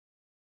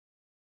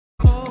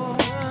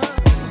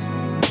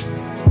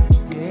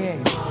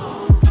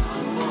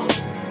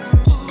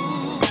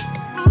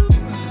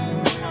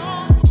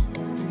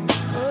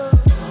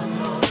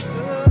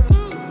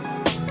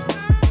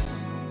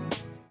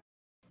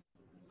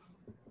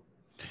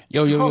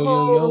Yo, yo, yo,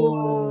 yo,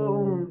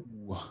 yo.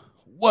 Oh,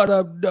 What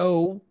up,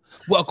 though?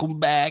 Welcome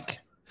back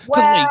to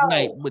Late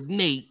Night wow. with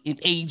Nate and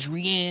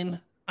Adrian.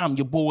 I'm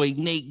your boy,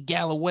 Nate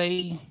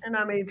Galloway. And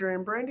I'm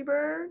Adrian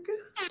Brandyberg.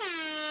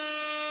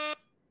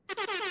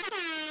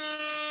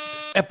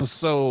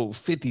 Episode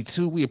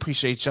 52. We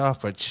appreciate y'all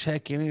for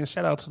checking in.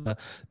 Shout out to the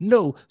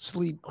No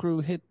Sleep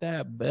Crew. Hit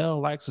that bell,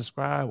 like,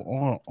 subscribe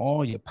on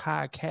all your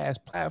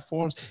podcast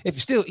platforms. If you're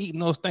still eating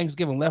those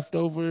Thanksgiving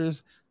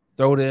leftovers,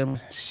 throw them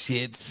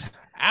shits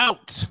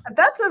out.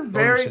 That's a Throw them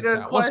very shits good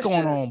out. What's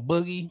going question. on,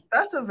 Boogie?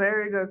 That's a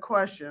very good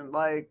question.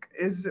 Like,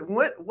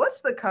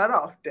 what's the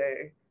cutoff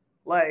day?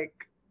 Like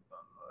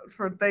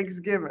for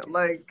Thanksgiving?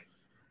 Like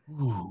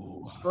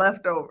Ooh.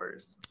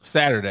 leftovers.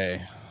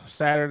 Saturday.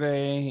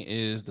 Saturday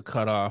is the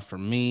cutoff for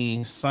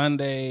me.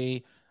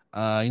 Sunday,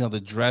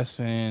 the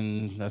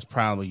dressing. That's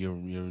probably your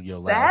last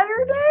day.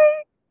 Saturday?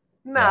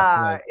 Yeah, I feel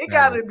Nah, like it Saturday's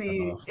gotta the be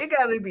cutoff. it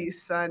gotta be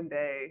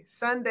Sunday.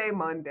 Sunday,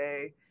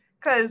 Monday.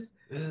 Cause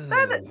that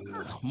that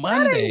ain't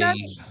Monday.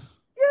 nothing.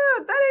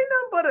 Yeah, that ain't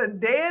nothing but a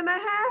day and a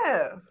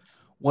half.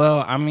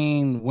 Well, I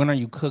mean, when are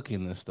you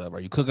cooking this stuff? Are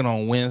you cooking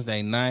on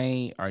Wednesday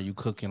night? Are you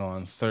cooking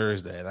on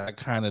Thursday? That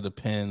kind of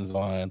depends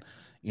on,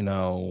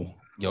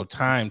 your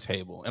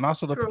timetable. And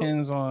also True.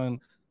 depends on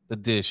the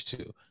dish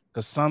too.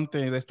 Because some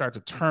things they start to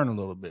turn a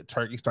little bit.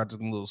 Turkey starts to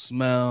get a little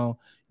smell,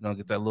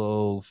 get that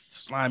little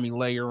slimy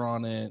layer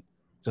on it.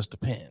 Just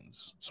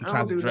depends. I don't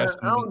Sometimes the do none. dressing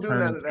I will be don't do none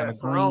turning of kind that. of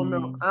So I don't know.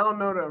 green. I don't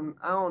know them.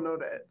 I don't know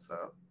that. So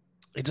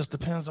It just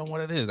depends on what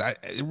it is.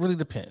 It really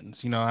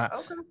depends.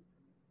 okay.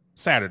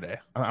 Saturday.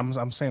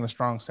 I'm saying a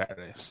strong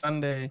Saturday.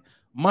 Sunday,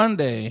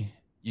 Monday,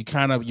 you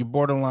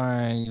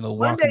borderline, Monday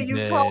Walking you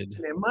tossing Dead.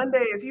 it.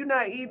 Monday, if you're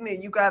not eating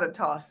it, you gotta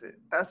toss it.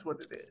 That's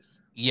what it is.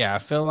 Yeah, I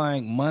feel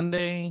like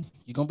Monday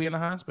you're gonna be in the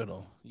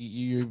hospital.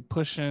 You're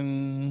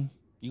pushing.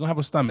 You're gonna have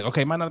a stomach.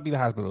 Okay, it might not be the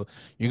hospital.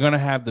 You're gonna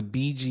have the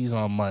BGs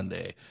on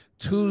Monday.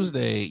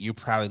 Tuesday, you're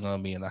probably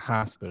gonna be in the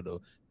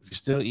hospital. If you're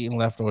still eating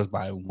leftovers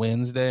by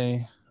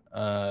Wednesday,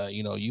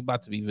 you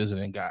about to be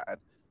visiting God. I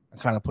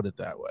kind of put it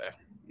that way.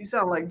 You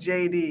sound like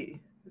JD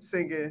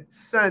singing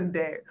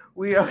Sunday.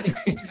 We are.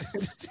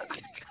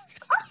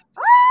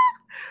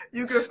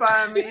 You can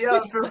find me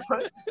up.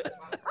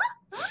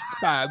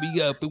 Fire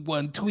me up in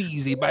one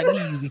tweezy by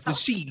Neezy for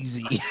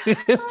Sheezy.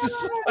 It's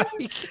just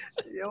like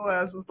Your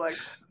ass was like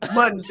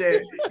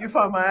Monday. You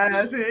find my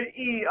ass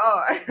in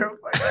ER.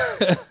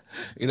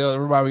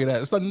 remind me of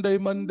that Sunday,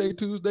 Monday,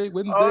 Tuesday,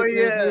 Wednesday, Oh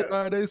Thursday, yeah.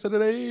 Friday,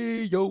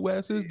 Saturday, your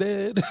ass is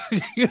dead.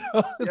 Yo,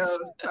 It's,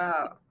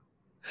 stop.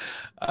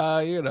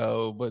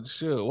 but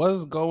sure.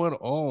 What's going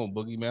on,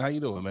 Boogie Man? How you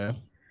doing, man?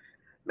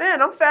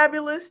 Man, I'm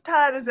fabulous,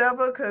 tired as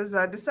ever, because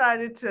I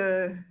decided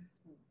to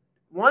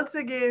once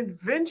again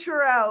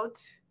venture out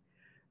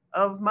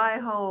of my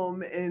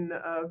home and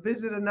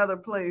visit another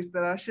place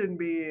that I shouldn't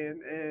be in.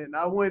 And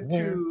I went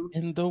Where to,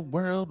 in the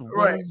world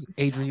right, was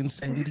Adrian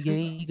San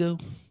Diego?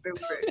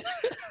 stupid.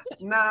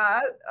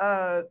 Nah,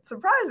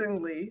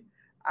 surprisingly,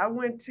 I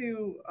went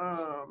to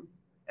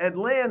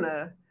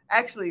Atlanta.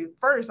 Actually,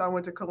 first I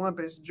went to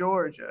Columbus,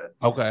 Georgia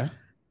Okay.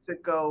 to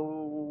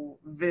go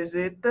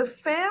visit the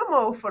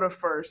famo for the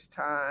first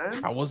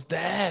time. How was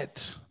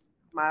that?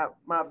 My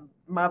my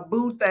my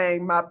boo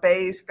thing, my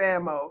bae's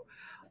famo.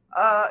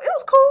 It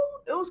was cool.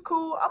 It was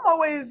cool. I'm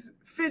always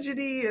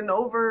fidgety and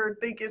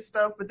overthinking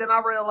stuff, but then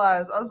I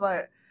realized I was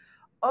like,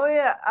 oh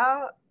yeah,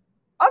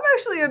 I'm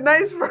actually a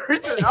nice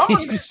person.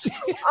 I'm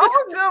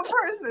a good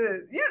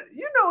person.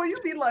 You know you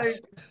be like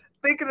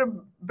thinking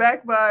of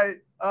back by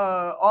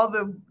all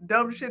the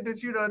dumb shit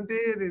that you done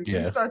did, and you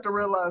Yeah. start to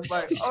realize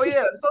like, oh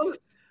yeah, so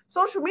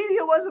social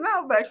media wasn't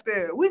out back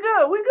then. We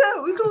good, we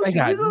good, we They Gucci, we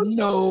got Gucci,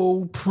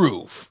 no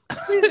proof.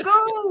 we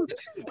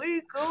Gucci,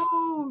 we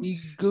We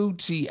Gucci.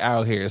 Gucci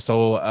out here.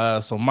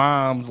 So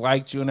moms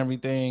liked you and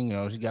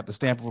everything. She got the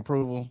stamp of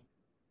approval.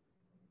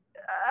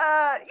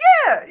 Yeah,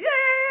 yeah, yeah,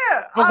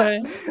 yeah.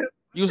 Okay.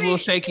 You was a little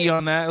See, shaky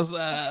on that. It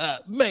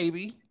was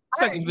maybe I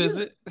second you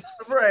visit.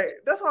 right.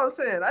 That's what I'm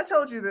saying. I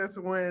told you this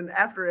when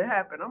after it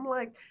happened. I'm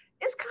like,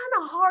 it's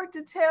kind of hard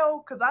to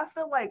tell because I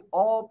feel like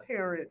all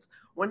parents,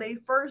 when they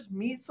first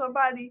meet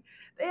somebody,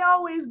 they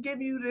always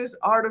give you this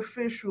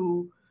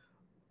artificial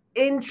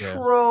Yeah.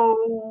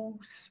 intro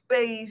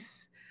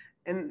space,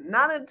 and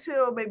not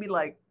until maybe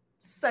like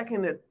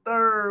second or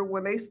third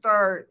when they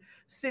start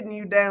sitting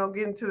you down,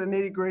 getting to the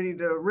nitty gritty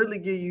to really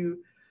give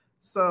you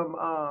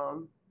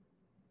some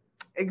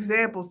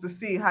examples to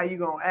see how you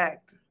gonna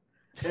act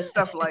and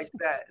stuff like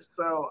that.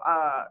 So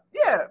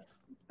yeah,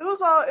 it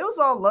was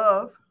all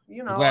love.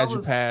 I'm I glad you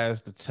was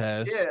passed the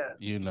test.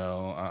 yeah,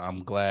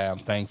 I'm glad. I'm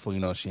thankful.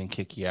 She didn't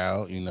kick you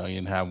out. You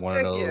didn't have one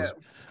of heck yeah. those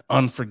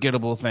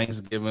unforgettable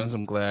Thanksgivings.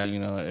 I'm glad.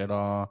 It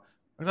all.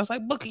 And I was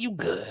like, Booker, you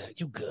good?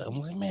 You good? I'm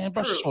like, man,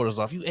 brush your True. shoulders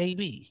off. You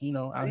AB.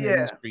 Out here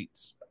in these Yeah.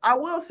 streets. I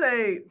will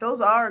say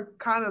those are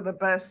kind of the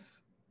best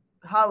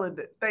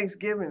holiday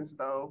Thanksgivings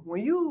though.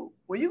 When you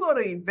go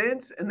to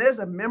events and there's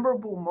a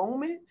memorable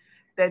moment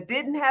that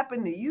didn't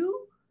happen to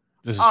you,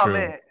 This is oh true.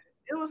 man,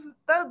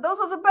 those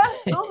are the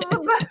best. Those are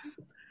the best.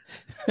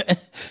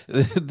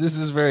 This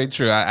is very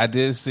true. I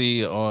did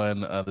see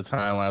on the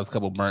timeline was a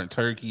couple burnt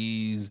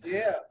turkeys,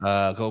 Yeah.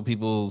 a couple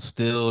people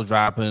still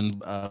dropping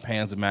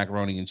pans of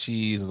macaroni and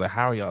cheese. I was like,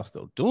 how are y'all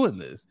still doing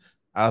this?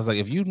 I was like,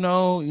 if you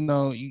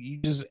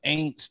just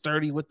ain't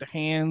sturdy with the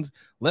hands,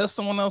 let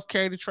someone else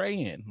carry the tray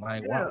in.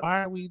 Like, why Yes.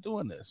 are we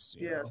doing this?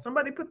 Yeah.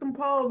 Somebody put them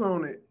paws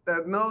on it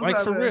that knows Like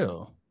how for to.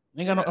 real.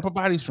 You ain't got no upper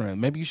body strength.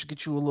 Maybe you should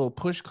get you a little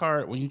push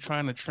cart when you're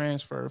trying to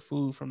transfer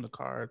food from the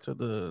car to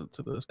the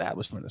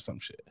establishment or some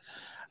shit.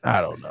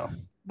 I don't know.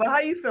 But how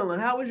you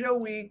feeling? How was your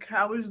week?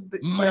 How was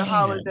your Man,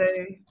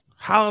 holiday?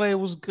 holiday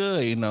was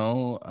good,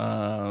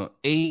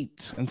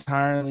 ate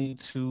entirely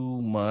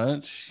too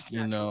much,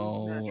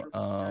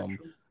 Natural.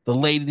 the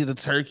lady did a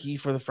turkey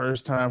for the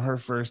first time, her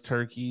first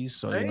turkey.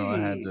 So, I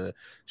had Hey, to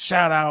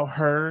shout out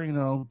her,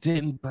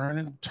 didn't burn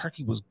it.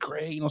 Turkey was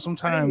great.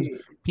 Sometimes hey.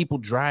 people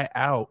dry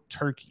out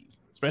turkey,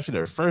 especially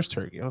their first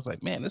turkey. I was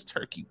like, man, this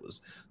turkey was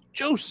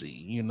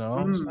juicy,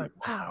 I was like,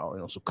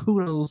 wow, so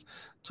kudos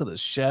to the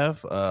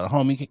chef.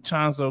 Homie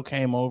Chanzo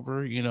came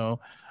over,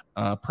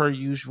 per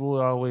usual,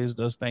 always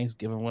does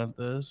Thanksgiving with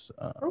us.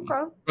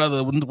 Okay.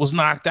 Brother was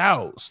knocked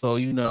out, so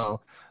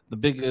the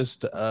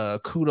biggest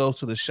kudos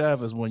to the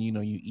chef is when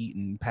you eat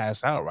and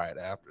pass out right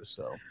after.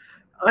 So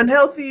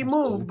Unhealthy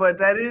move, but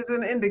that is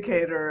an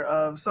indicator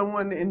of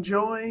someone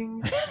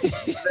enjoying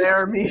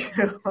their meal.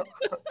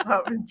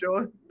 I'm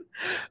enjoying.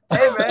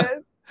 Hey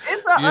man,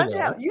 it's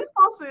unhealthy. You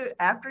supposed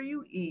to after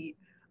you eat.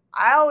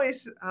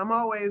 I'm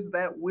always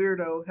that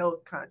weirdo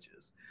health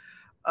conscious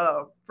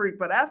freak.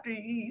 But after you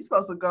eat, you're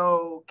supposed to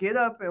go get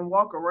up and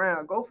walk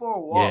around, go for a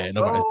walk. Yeah,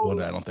 nobody's doing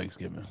that on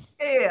Thanksgiving.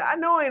 Yeah, I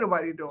know ain't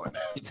nobody doing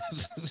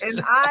that.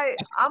 And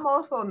I'm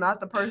also not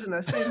the person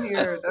that's sitting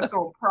here that's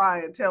gonna pry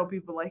and tell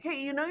people like,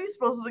 hey, you're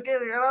supposed to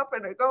get up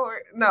and go.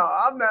 No,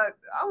 I'm not.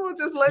 I'm gonna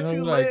just let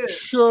you live.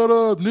 Shut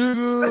up,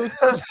 nigga.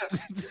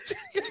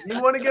 You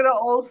want to get an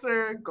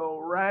ulcer? Go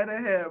right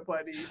ahead,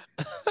 buddy.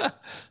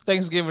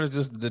 Thanksgiving is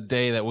just the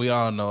day that we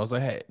all know. It's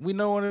like, hey, we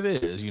know what it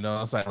is.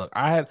 It's like, look,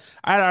 I had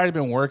already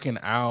been working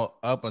out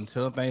up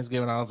until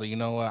Thanksgiving. I was like, you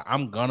know what?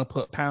 I'm gonna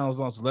put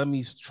pounds on. So let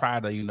me try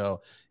to,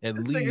 at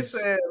this least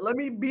said, let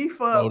me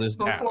beef up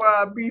before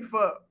I beef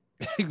up.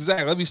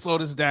 Exactly. Let me slow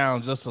this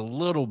down just a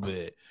little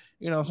bit.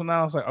 So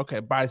now it's like, okay,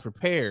 body's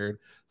prepared.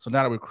 So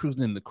now that we're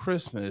cruising into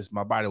Christmas,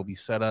 my body will be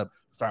set up to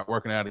start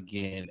working out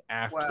again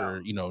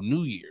after,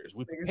 New Year's.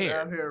 We're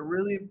prepared. Out here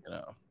really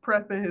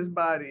prepping his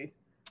body.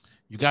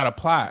 You got to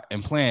plot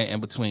and plan in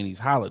between these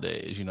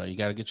holidays. You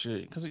got to get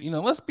because,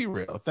 let's be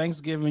real.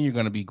 Thanksgiving, you're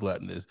going to be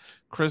gluttonous.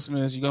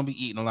 Christmas, you're going to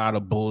be eating a lot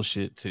of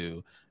bullshit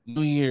too.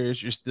 New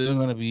Year's, you're still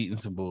going to be eating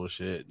some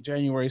bullshit.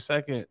 January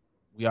 2nd,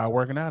 we are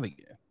working out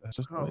again. That's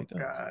just the way it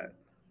goes.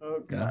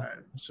 Oh God.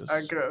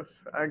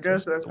 I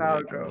guess that's how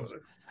it goes.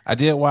 I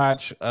did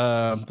watch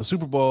the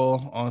Super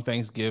Bowl on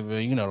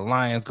Thanksgiving. The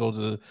Lions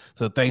go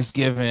to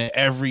Thanksgiving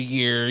every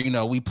year.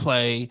 We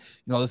play.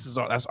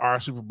 That's our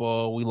Super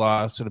Bowl. We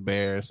lost to the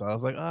Bears. So I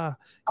was like, I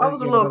was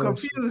a little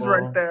confused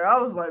right there. I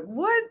was like,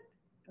 what?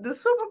 The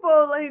Super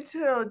Bowl ain't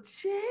till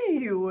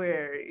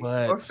January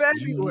or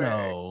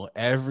February.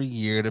 Every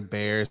year the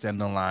Bears and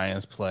the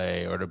Lions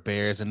play, or the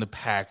Bears and the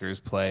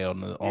Packers play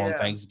on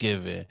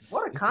Thanksgiving.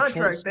 What a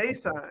contract they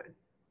signed.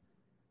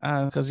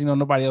 Because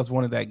nobody else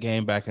wanted that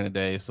game back in the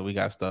day, so we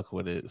got stuck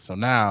with it. So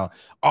now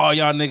all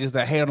y'all niggas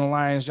that hate on the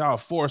Lions, y'all are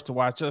forced to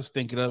watch us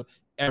stink it up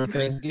every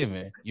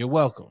Thanksgiving. You're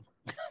welcome.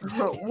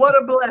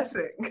 What a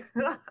blessing.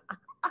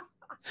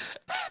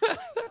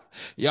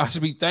 Y'all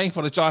should be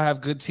thankful that y'all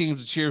have good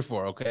teams to cheer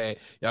for. Okay,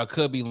 y'all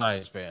could be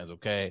Lions fans.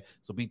 Okay,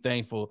 so be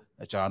thankful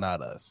that y'all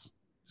not us.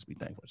 Just be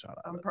thankful that y'all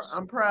not us.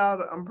 I'm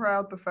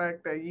proud the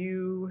fact that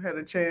you had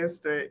a chance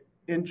to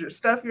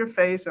stuff your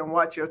face and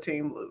watch your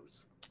team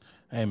lose.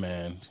 Hey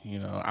man,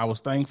 I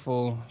was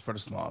thankful for the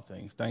small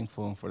things.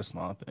 Thankful for the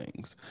small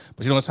things.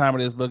 But you know what time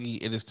it is, Boogie?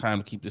 It is time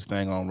to keep this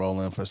thing on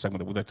rolling for a segment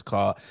that we like to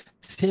call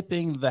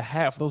Tipping the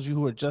Hat. For those of you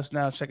who are just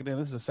now checking in,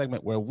 this is a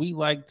segment where we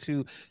like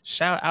to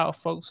shout out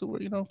folks who are,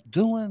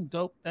 doing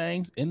dope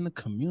things in the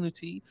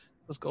community.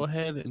 Let's go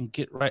ahead and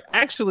get right.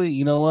 Actually,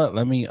 you know what?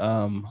 Let me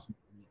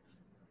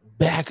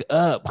back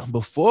up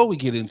before we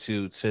get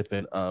into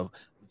tipping of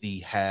the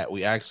hat.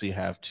 We actually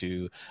have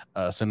to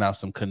send out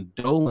some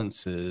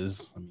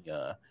condolences. Let me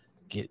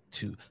get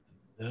to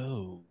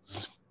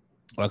those.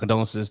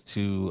 Condolences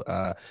to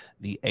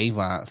the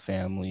Avant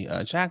family.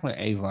 Jacqueline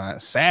Avant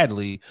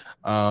sadly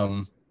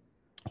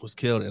was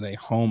killed in a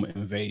home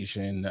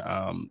invasion.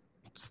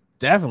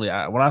 Definitely,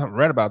 when I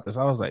read about this,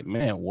 I was like,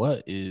 man,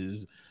 what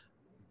is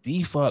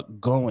the fuck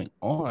going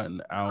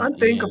on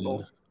out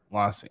in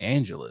Los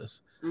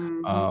Angeles?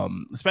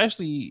 Mm-hmm.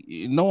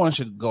 Especially no one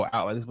should go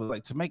out like this, but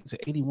like to make it to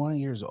 81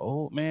 years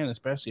old, man,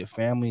 especially a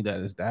family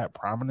that is that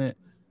prominent,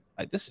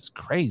 like this is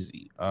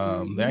crazy.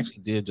 They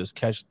actually did just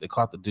they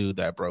caught the dude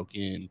that broke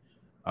in.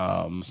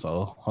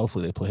 So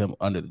hopefully they put him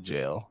under the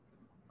jail.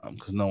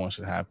 Because no one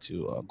should have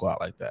to go out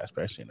like that,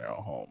 especially in their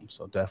own home.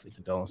 So definitely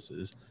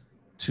condolences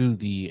to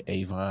the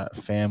AVOD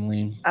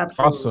family.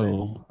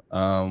 Absolutely.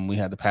 Also, we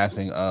had the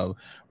passing of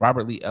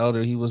Robert Lee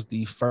Elder. He was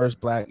the first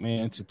Black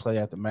man to play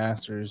at the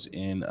Masters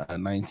in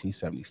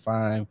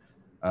 1975.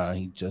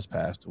 He just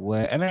passed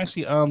away, and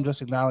actually,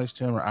 just acknowledged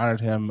him or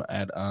honored him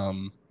at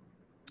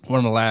one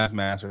of the last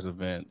Masters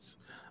events.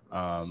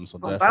 So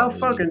About definitely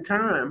fucking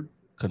time.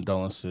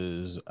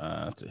 condolences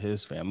to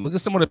his family. Look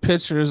at some of the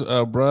pictures,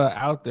 bruh,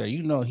 out there.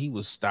 You know, he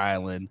was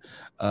styling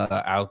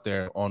out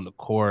there on the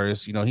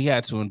course. You know, he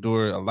had to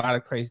endure a lot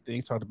of crazy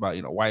things. Talked about,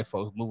 you know, white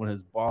folks moving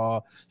his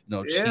ball, you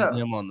know, cheating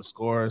him on the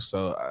score.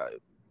 So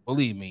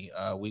believe me,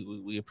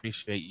 we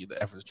appreciate you,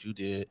 the efforts that you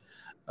did,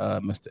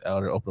 Mr.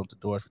 Elder. Open up the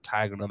doors for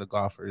Tiger and other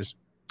golfers.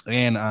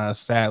 And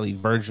sadly,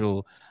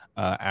 Virgil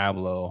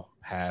Abloh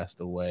passed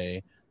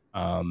away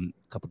a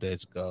couple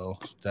days ago.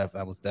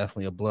 That was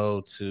definitely a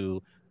blow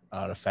to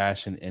the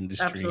fashion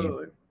industry.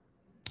 Absolutely.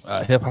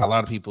 Hip hop, a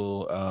lot of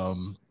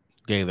people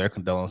gave their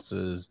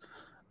condolences.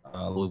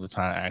 Louis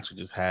Vuitton actually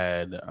just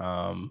had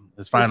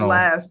his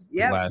last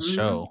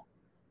show,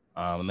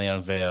 and they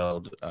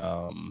unveiled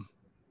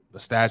the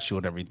statue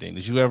and everything.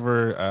 Did you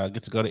ever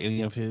get to go to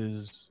any of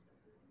his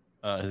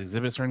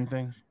exhibits or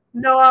anything?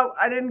 No,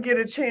 I didn't get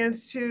a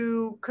chance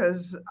to,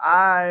 because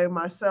I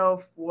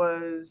myself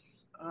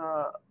was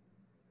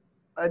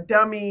a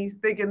dummy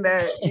thinking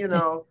that, you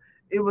know,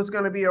 it was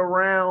going to be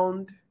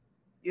around,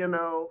 you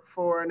know,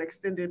 for an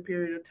extended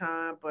period of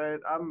time. But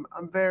I'm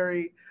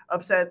very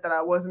upset that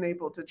I wasn't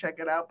able to check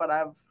it out. But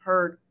I've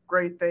heard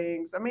great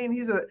things. I mean,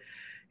 he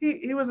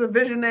was a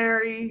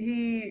visionary.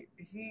 He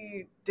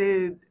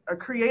did a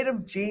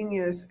creative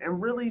genius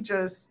and really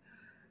just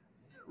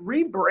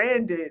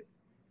rebranded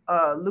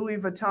Louis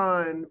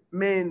Vuitton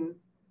men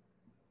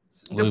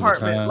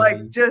department, Vuitton,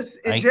 like just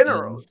in Nike,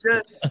 general,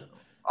 just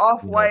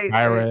Off-White,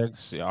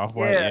 Pyrex,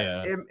 Off-White,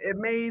 yeah. It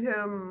made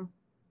him,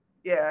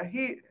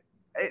 it's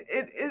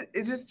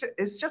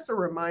just a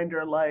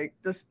reminder, like,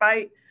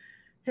 despite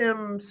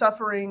him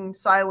suffering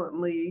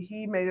silently,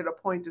 he made it a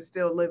point to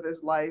still live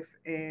his life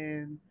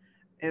and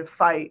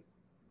fight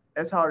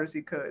as hard as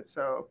he could.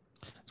 So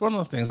it's one of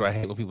those things where I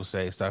hate when people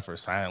say suffer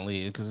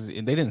silently, because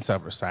they didn't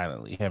suffer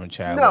silently. Him and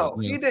Chadwick, no,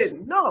 he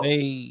didn't. No,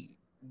 they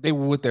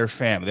were with their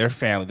family,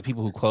 the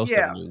people who close to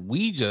them.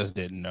 We just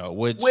didn't know,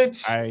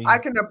 which I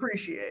can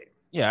appreciate.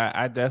 Yeah,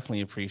 I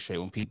definitely appreciate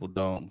when people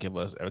don't give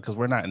us, because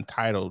we're not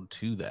entitled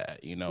to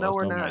that. You know, no,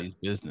 it's nobody's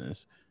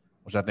business.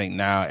 Which I think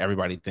now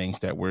everybody thinks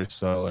that we're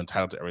so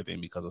entitled to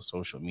everything because of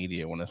social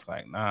media. When it's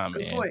like, nah,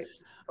 Good man, point.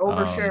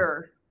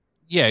 Overshare.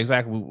 Yeah,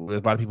 exactly.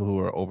 There's a lot of people who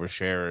are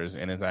oversharers,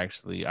 and it's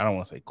actually, I don't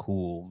want to say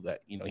cool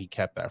that, you know, he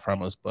kept that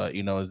from us, but,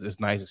 you know, it's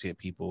nice to see that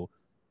people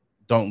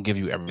don't give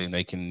you everything.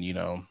 They can, you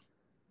know,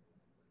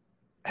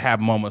 have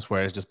moments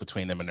where it's just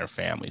between them and their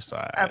family. So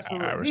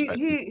Absolutely. I respect.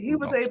 He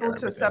was able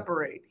to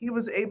separate. He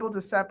was able to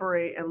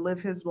separate and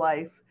live his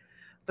life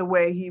the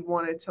way he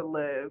wanted to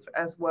live,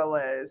 as well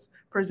as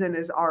present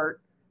his art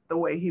the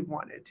way he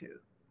wanted to.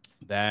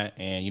 That,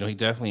 and, you know, he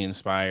definitely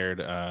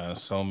inspired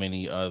so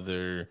many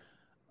other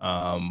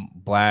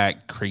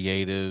Black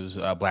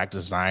creatives, Black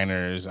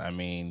designers. I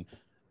mean,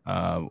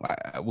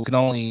 we can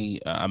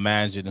only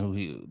imagine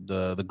who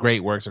the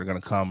great works that are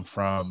going to come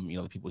from, you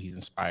know, the people he's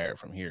inspired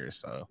from here.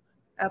 So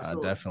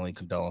definitely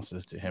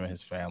condolences to him and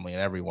his family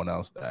and everyone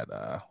else that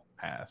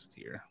passed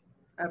here.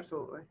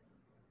 Absolutely.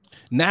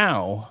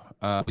 Now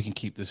we can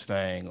keep this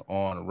thing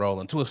on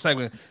rolling to a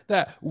segment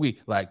that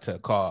we like to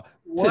call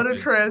 "What a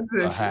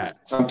Transition."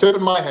 I'm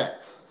tipping my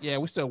hat. Yeah,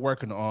 we're still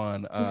working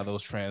on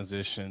those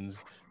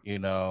transitions. You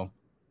know,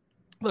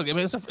 look, I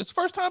mean, it's the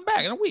first time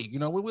back in a week. You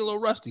know, we're a little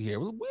rusty here.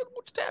 We're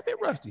just a bit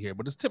rusty here,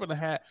 but it's tip of the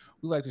hat.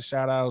 We like to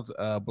shout out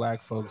Black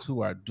folks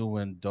who are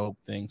doing dope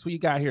things. Who you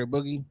got here,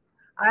 Boogie?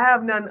 I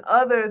have none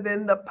other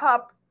than the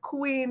pop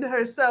queen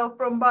herself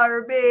from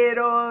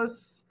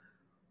Barbados.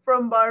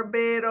 From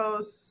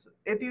Barbados.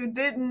 If you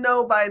didn't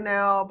know by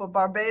now, but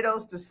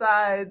Barbados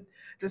decided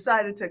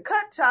to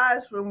cut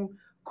ties from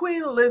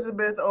Queen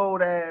Elizabeth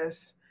old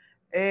ass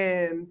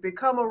and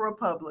become a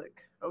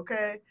republic.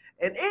 Okay,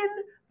 and in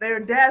their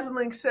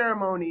dazzling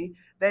ceremony,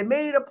 they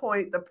made a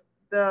point.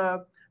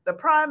 The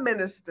prime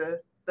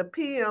minister, the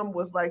PM,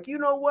 was like, you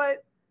know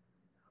what?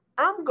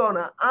 I'm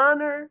gonna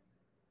honor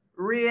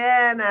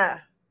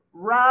Rihanna,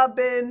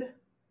 Robin,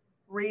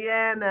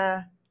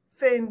 Rihanna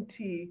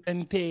Fenty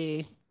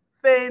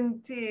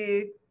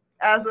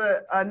as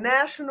a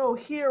national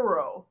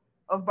hero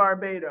of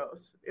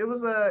Barbados. It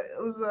was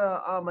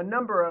a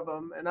number of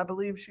them, and I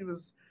believe she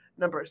was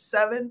number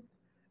seven.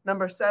 To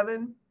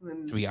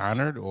be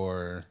honored,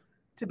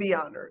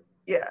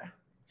 yeah. I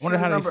wonder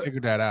how they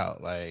figured that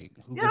out. Like,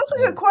 that's a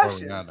good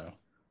question. I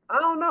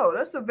don't know.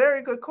 That's a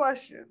very good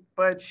question.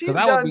 But she's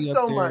done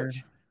so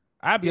much.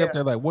 I'd be up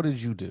there like, what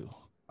did you do?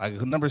 Like,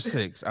 number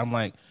 6. I'm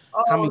like,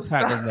 how many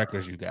platinum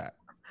records you got?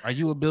 Are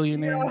you a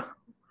billionaire? Yeah.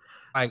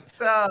 Like,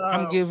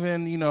 I'm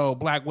giving, you know,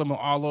 Black women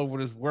all over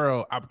this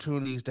world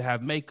opportunities to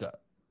have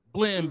makeup.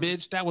 Blend,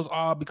 bitch. That was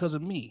all because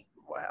of me.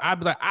 Wow. I'd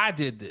be like, I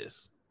did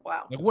this.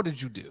 Wow. Like, what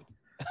did you do?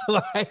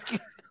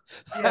 Like,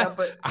 Yeah,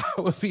 but I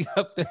would be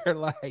up there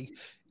like,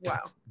 wow.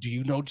 Do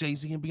you know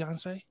Jay-Z and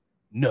Beyonce?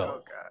 No.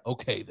 Oh God.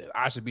 Okay, then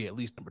I should be at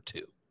least number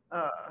 2.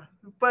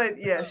 But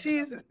yeah,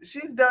 she's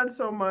done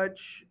so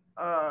much.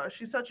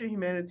 She's such a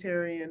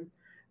humanitarian,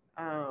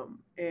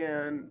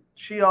 and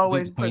she You think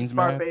always the puts Queen's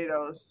mad?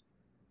 Barbados.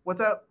 What's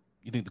up?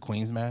 You think the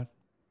Queen's mad?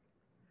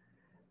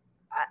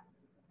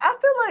 I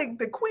feel like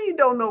the Queen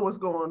don't know what's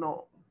going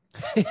on.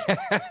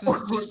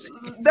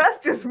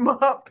 That's just my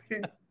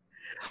opinion.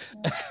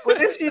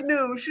 But if she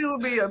knew, she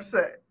would be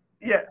upset.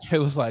 Yeah. It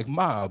was like,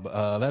 Mob,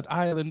 that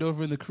island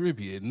over in the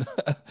Caribbean,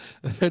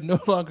 they're no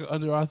longer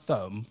under our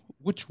thumb.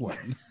 Which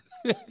one?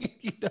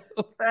 You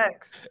know?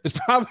 Facts. It's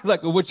probably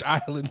like a which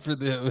island for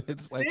them.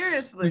 It's like,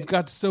 seriously, we've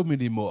got so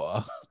many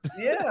more.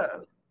 Yeah.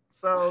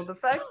 So the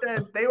fact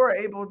that they were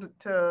able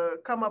to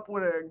come up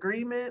with an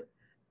agreement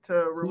to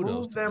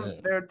remove them.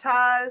 their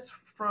ties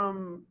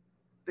from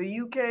the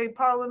UK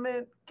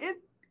Parliament, get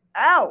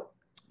out.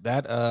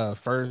 That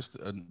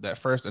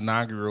first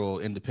inaugural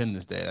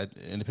Independence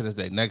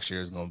Day next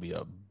year is going to be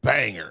a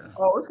banger.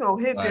 Oh, it's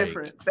going to hit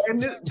different.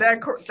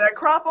 That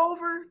crop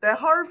over, that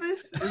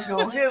harvest is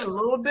going to hit a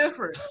little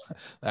different.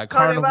 That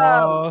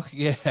carnival,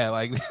 yeah,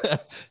 like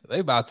they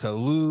about to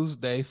lose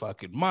their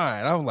fucking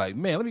mind. I'm like,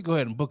 man, let me go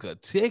ahead and book a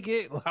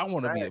ticket. I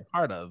want to be a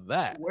part of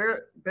that.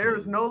 Where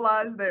there's no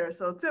lies there.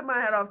 So tip my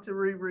hat off to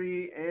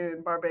Riri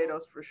and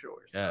Barbados for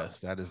sure. So.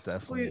 Yes, that is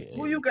definitely.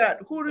 Who you got?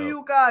 Who do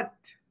you got?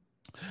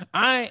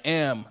 I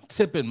am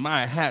tipping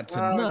my hat to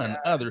none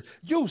other.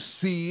 You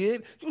see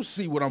it. You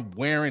see what I'm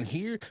wearing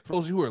here. For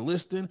those of you who are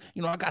listening,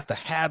 I got the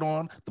hat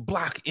on, the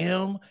Block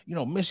M.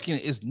 Michigan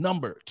is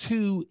number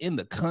 2 in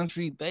the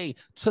country. They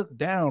took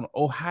down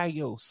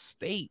Ohio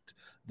State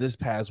this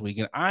past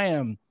weekend. I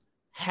am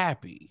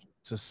happy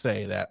to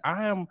say that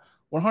I am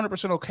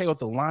 100% okay with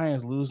the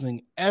Lions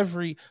losing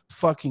every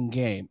fucking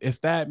game.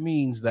 If that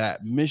means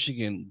that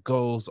Michigan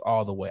goes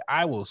all the way,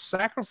 I will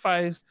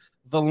sacrifice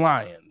the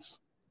Lions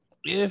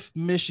if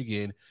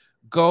Michigan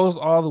goes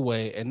all the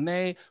way and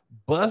they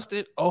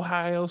busted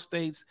Ohio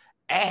State's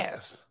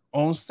ass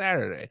on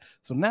Saturday.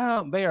 So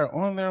now they are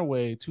on their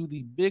way to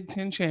the Big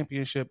Ten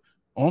Championship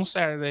on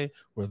Saturday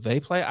where they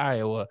play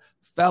Iowa.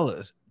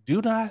 Fellas,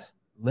 do not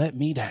let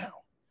me down.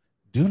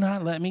 Do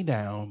not let me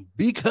down,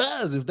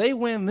 because if they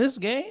win this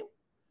game,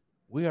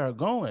 we are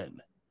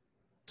going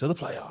to the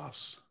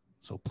playoffs.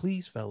 So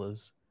please,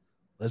 fellas,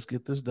 let's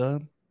get this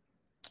done.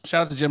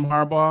 Shout out to Jim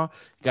Harbaugh.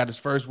 He got his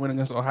first win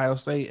against Ohio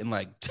State in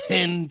like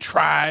 10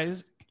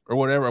 tries or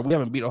whatever. We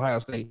haven't beat Ohio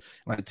State in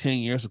like 10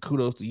 years. So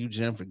kudos to you,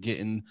 Jim, for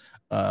getting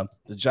the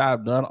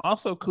job done.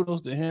 Also,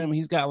 kudos to him.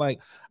 He's got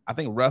I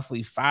think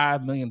roughly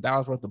 $5 million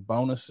worth of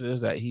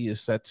bonuses that he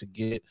is set to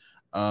get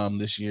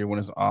this year when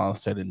it's all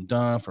said and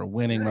done for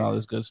winning and all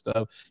this good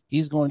stuff.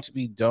 He's going to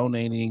be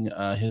donating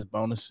his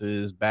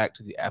bonuses back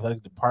to the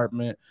athletic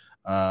department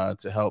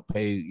to help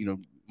pay,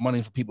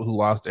 money for people who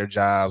lost their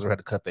jobs or had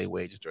to cut their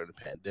wages during the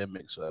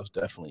pandemic. So that was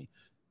definitely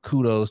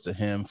kudos to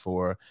him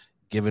for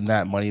giving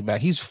that money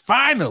back. He's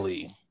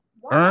finally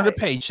earned a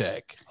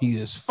paycheck. He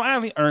has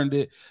finally earned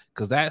it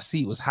because that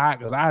seat was hot,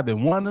 because I've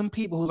been one of them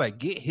people who's like,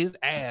 get his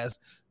ass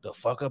the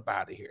fuck up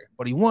out of here.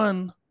 But he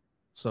won.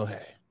 So,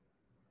 hey,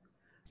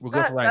 we're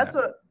good for right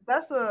now.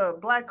 That's a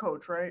black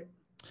coach, right?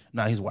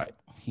 No, he's white.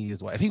 He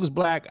is white. If he was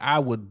black, I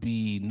would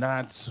be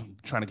not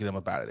trying to get him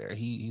up out of there.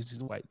 He's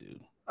a white dude.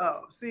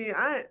 Oh, see,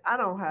 I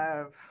don't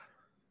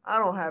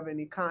have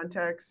any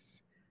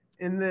context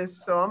in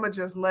this, so I'm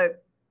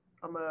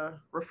gonna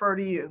refer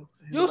to you.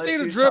 You'll see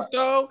the drip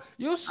though.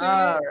 You'll see it.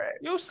 Right.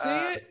 You'll see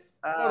it.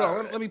 Hold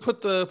on, let me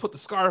put the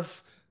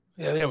scarf.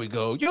 Yeah, there we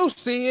go. You'll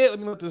see it. Let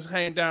me let this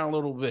hang down a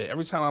little bit.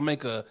 Every time I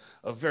make a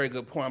very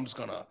good point, I'm just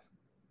gonna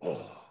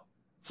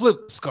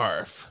flip the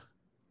scarf.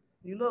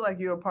 You look like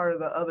you're a part of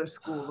the other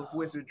school of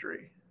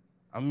wizardry.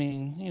 I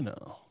mean,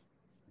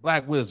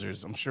 black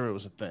wizards. I'm sure it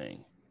was a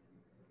thing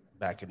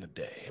back in the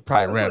day. It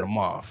probably ran them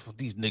off.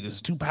 These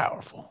niggas too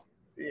powerful.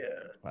 Yeah.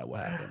 Like, what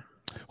happened?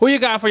 Who you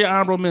got for your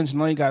honorable mention?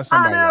 No, you got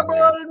somebody.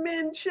 Honorable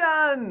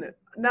mention.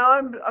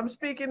 Now I'm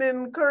speaking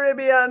in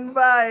Caribbean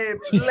vibe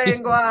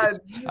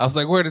language. I was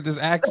like, where did this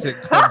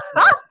accent come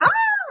from?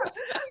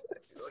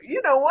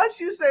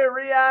 Once you say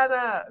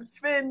Rihanna,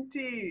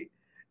 Fenty,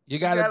 you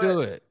gotta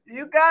do it.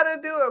 You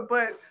gotta do it.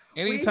 But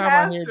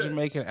anytime I hear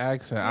Jamaican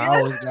accent, I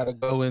always gotta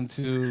go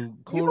into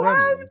Cool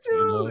Runnings.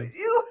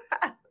 You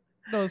have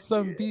to.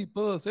 Some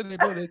people say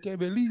they can't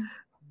believe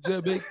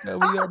Jamaica,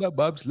 we are the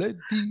bobsled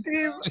team.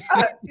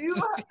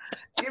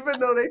 Even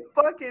though they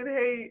fucking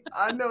hate,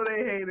 I know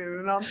they hate it,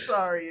 and I'm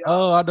sorry.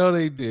 Y'all. Oh, I know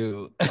they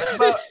do.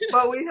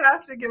 but we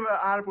have to give an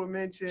honorable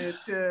mention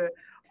to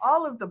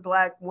all of the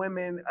black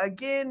women,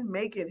 again,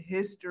 making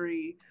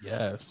history.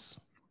 Yes.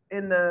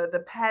 In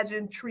the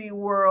pageantry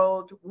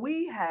world,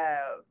 we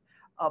have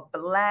a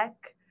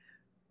black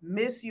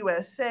Miss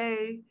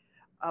USA,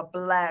 a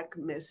black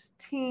Miss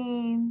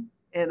Teen,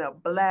 and a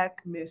black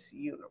Miss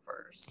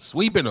Universe.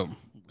 Sweeping them.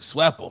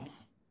 Swept them.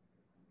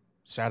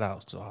 Shout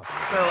outs to all.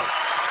 So,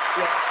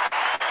 yes.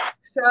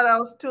 Shout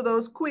outs to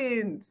those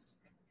queens.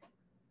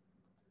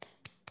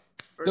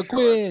 For The sure.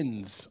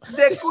 Queens.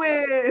 The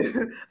Queens.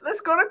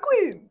 Let's go to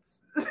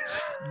Queens.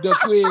 The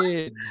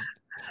Queens.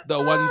 The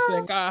one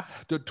singer,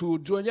 the two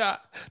junior,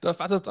 the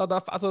fastest of the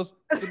fastest,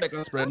 the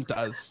mega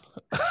sprinters.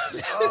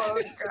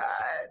 Oh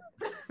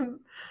God.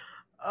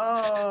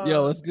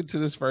 Yo, Oh, let's get to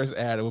this first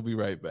ad and we'll be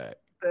right back.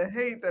 the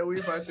hate that we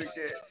about to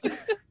get.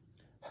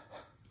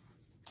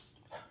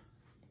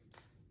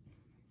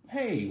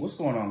 Hey, what's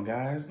going on,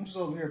 guys? I'm just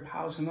over here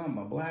polishing up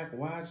my black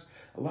watch.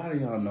 A lot of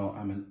y'all know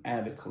I'm an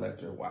avid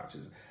collector of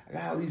watches. I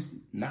got at least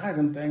 9 of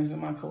them things in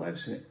my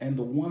collection, and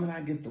the one that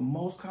I get the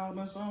most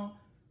compliments on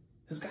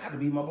has got to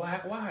be my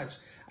black watch.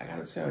 I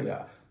got to tell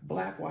y'all,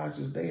 black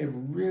watches, they have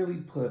really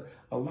put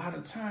a lot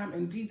of time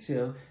and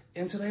detail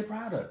into their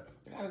product.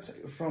 I gotta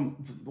tell you, from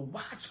the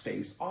watch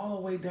face all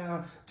the way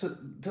down to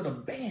the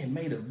band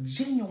made of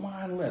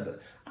genuine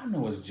leather. I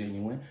know it's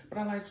genuine, but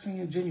I like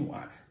seeing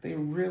genuine. They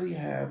really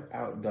have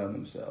outdone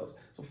themselves.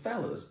 So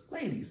fellas,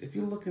 ladies, if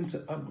you're looking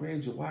to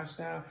upgrade your watch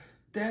style,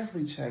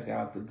 definitely check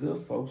out the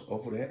good folks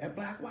over there at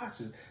Black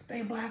Watches.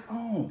 They black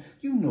owned.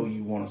 You know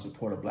you want to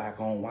support a black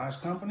owned watch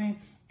company.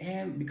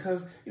 And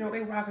because, they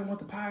rocking with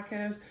the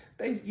podcast,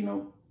 they,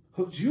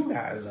 hooked you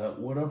guys up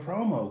with a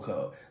promo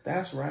code.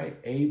 That's right,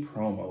 a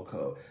promo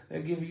code.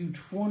 They'll give you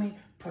 20%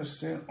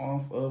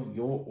 off of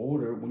your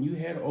order when you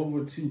head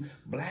over to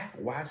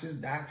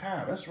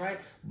blackwatches.com. That's right,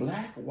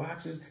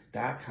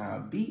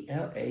 blackwatches.com,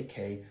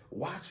 BLAK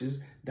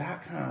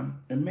watches.com,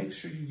 and make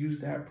sure you use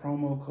that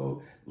promo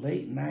code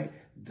Late Night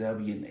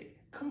WNA.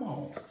 Come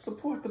on,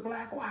 support the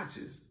Black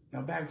Watches.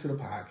 Now back to the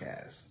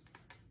podcast.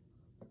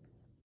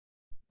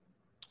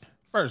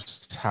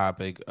 First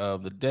topic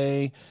of the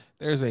day.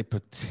 There's a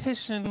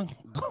petition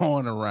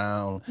going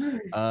around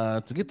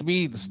to get the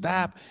media to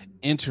stop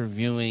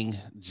interviewing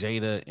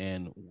Jada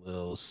and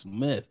Will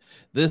Smith.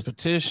 This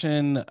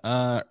petition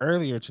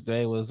earlier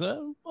today was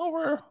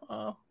over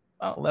about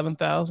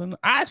 11,000.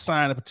 I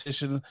signed a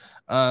petition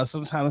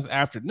sometime this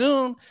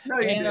afternoon. No,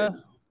 you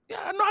didn't.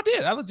 Yeah, no, I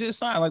did. I legit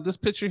signed. Like this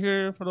picture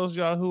here, for those of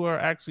y'all who are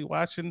actually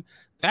watching,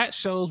 that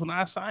shows when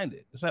I signed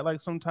it. Is that like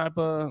some type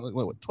of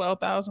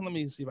 12,000? Let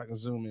me see if I can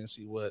zoom in and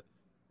see what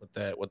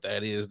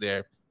that is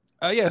there.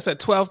 Yeah, it's at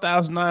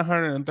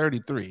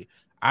 12,933.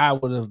 I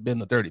would have been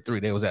the 33.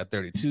 They was at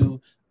 32.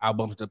 I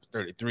bumped it up to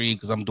 33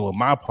 because I'm doing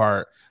my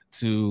part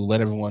to let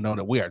everyone know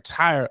that we are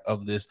tired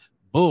of this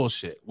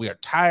bullshit. We are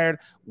tired,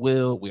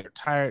 Will. We are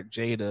tired,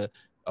 Jada,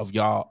 of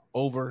y'all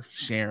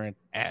oversharing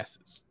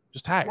asses.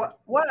 Just tired.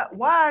 Why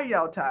are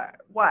y'all tired?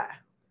 Why?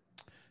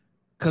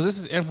 Because this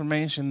is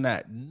information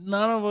that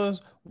none of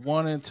us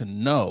wanted to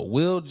know.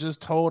 Will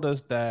just told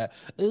us that,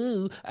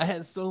 ooh, I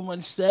had so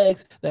much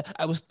sex that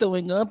I was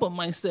throwing up on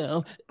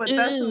myself. But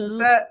that's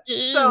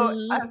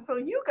so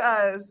you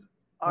guys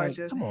are like,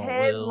 just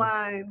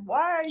headline. Will.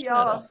 Why are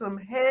y'all some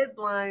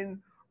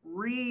headline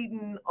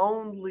reading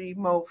only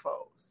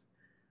mofos?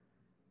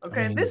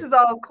 Okay, this is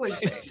all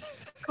clickbait.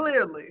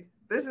 Clearly,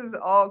 this is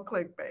all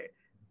clickbait.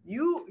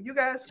 You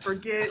guys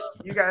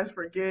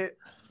forget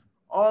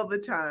all the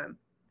time.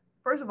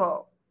 First of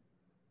all,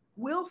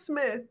 Will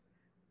Smith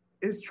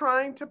is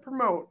trying to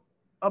promote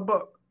a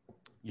book.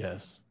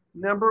 Yes.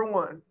 Number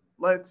one.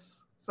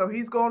 So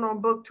he's going on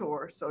book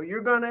tour. So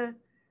you're gonna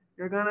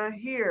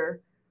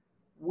hear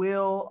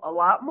Will a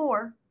lot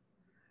more.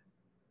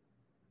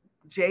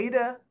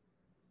 Jada,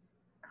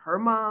 her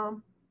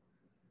mom,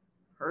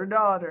 her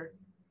daughter,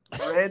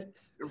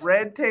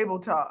 Red Table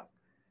Talk.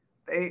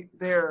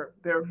 They're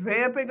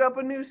vamping up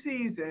a new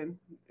season.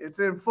 It's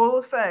in full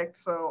effect.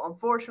 So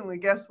unfortunately,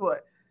 guess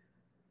what?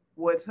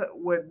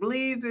 What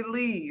bleeds, it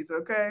leads.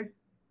 Okay,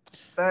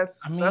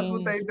 that's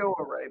what they're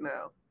doing right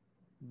now.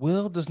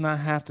 Will does not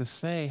have to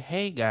say,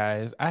 "Hey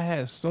guys, I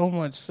had so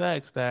much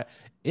sex that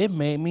it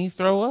made me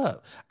throw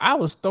up. I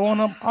was throwing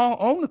up all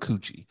on the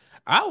coochie.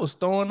 I was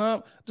throwing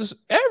up just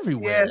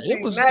everywhere. Yeah, see,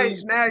 it was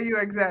now you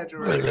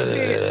exaggerate.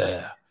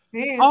 He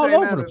ain't all say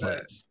over none the of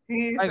place. That.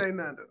 He ain't say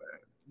none of that.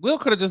 Will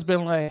could have just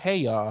been like, "Hey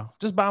y'all,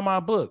 just buy my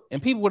book,"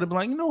 and people would have been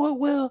like, "You know what,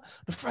 Will?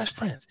 The Fresh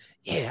Prince.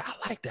 Yeah, I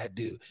like that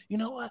dude. You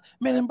know what?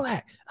 Men in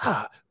Black.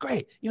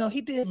 Great.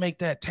 He did make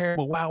that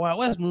terrible Wild Wild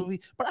West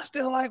movie, but I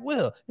still like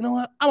Will. You know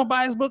what? I'm gonna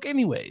buy his book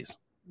anyways."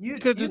 You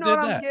know what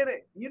I'm getting?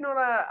 You know what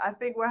I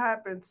think what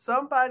happened?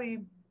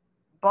 Somebody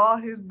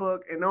bought his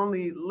book and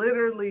only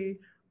literally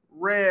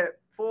read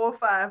 4 or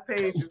 5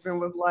 pages and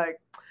was like,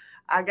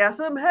 "I got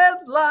some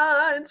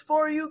headlines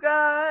for you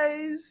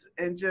guys,"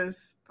 and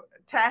just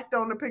tacked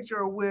on the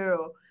picture of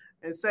Will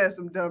and said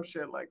some dumb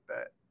shit like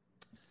that.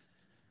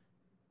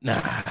 Nah,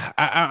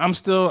 I'm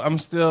still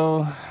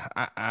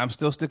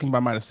sticking by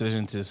my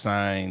decision to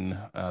sign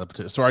the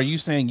petition. So, are you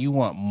saying you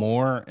want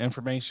more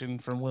information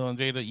from Will and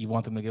Jada? You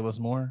want them to give us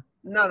more?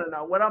 No.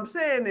 What I'm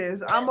saying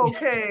is I'm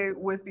okay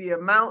with the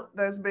amount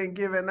that's been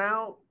given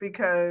out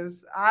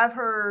because I've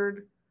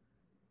heard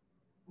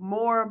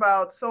more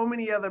about so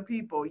many other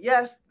people.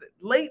 Yes,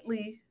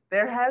 lately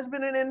there has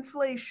been an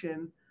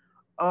inflation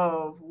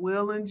of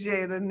Will and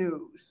Jada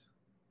news,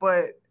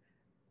 but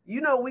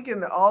we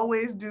can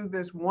always do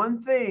this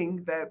one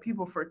thing that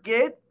people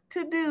forget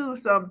to do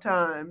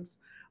sometimes,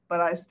 but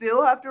I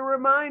still have to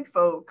remind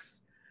folks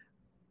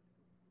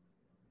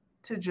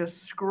to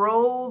just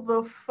scroll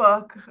the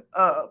fuck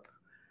up.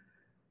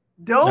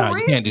 Don't No, you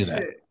read can't the do that.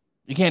 shit.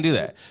 You can't do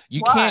that.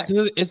 You Why? can't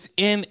do it. It's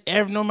in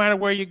every, no matter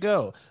where you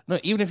go. No,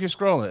 even if you're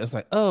scrolling, it's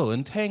like, oh,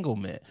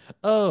 entanglement.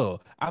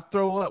 Oh, I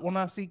throw up when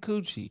I see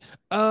coochie.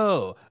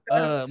 Oh,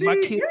 See, my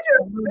kid.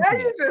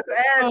 you just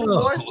add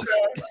more Oh,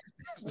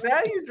 stuff.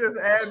 Now you just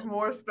add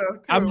more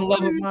stuff to I'm in it.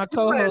 love with my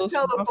co-host for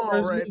my Telephone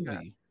first right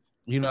movie.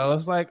 You know,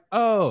 it's like,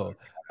 oh,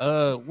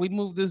 we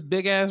moved this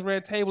big ass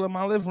red table in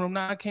my living room.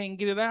 Now I can't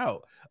get it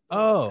out.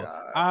 Oh,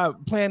 I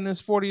planned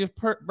this 40th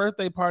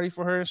birthday party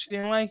for her and she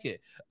didn't like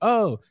it.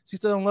 Oh, she's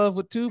still in love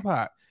with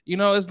Tupac. You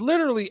know, it's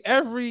literally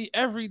every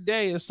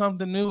day is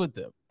something new with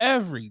them.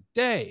 Every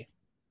day.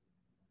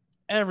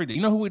 Every day.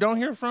 You know who we don't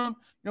hear from?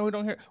 You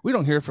know, we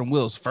don't hear from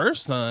Will's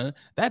first son.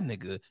 That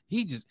nigga,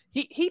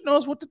 he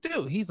knows what to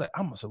do. He's like,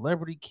 I'm a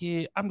celebrity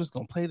kid. I'm just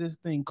gonna play this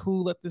thing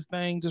cool, let this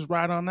thing just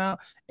ride on out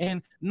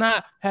and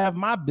not have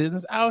my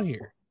business out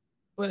here.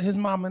 But his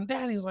mom and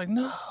daddy's like,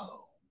 no,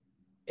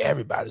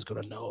 everybody's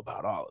gonna know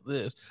about all of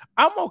this.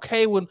 I'm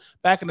okay with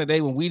back in the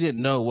day when we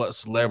didn't know what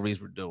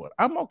celebrities were doing.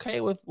 I'm okay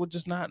with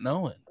just not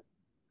knowing.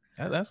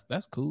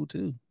 That's cool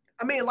too.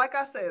 I mean, like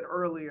I said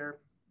earlier,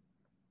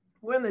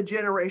 we're in the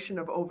generation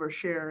of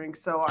oversharing,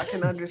 so I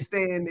can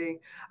understand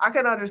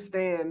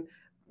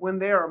when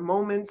there are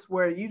moments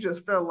where you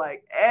just feel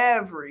like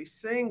every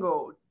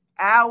single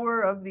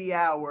hour of the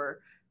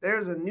hour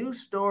there's a new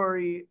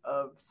story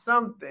of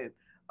something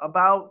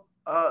about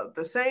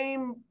the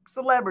same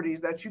celebrities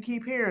that you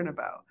keep hearing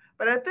about.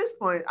 But at this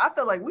point, I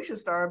feel like we should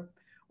start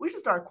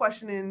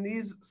questioning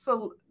these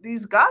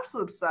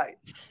gossip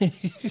sites.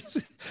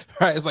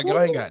 Right, it's like y'all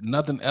ain't got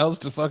nothing else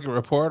to fucking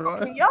report on.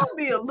 Can y'all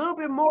be a little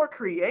bit more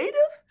creative?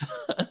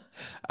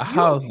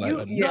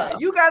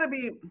 You gotta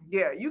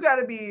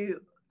be.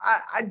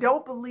 I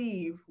don't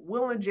believe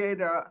Will and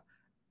Jada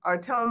are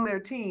telling their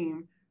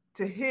team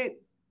to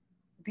hit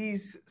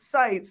these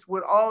sites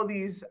with all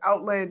these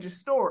outlandish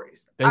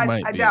stories.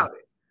 I doubt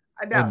it.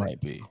 I doubt it. Might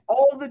be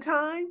all the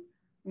time.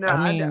 No,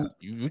 I mean,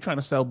 you're trying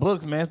to sell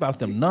books, man. It's about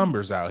them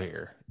numbers out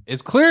here.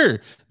 It's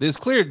clear. It's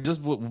clear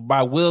just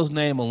by Will's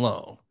name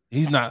alone.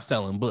 He's not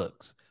selling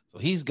books, so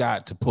he's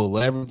got to pull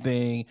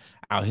everything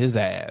out his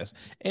ass.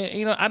 And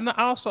you know,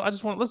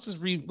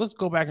 let's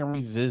go back and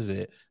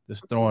revisit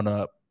this throwing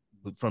up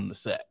from the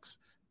sex.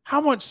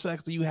 How much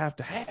sex do you have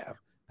to have?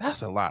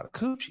 That's a lot of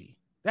coochie.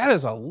 That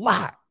is a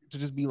lot to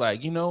just be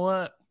like, you know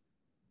what?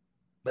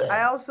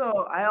 I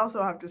also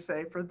have to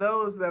say, for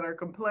those that are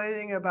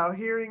complaining about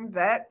hearing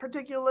that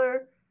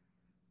particular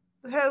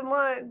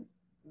headline,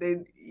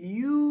 then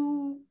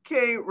you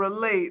can't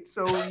relate.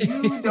 So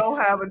you don't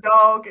have a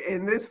dog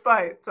in this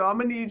fight. So I'm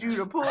gonna need you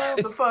to pull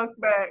the fuck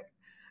back.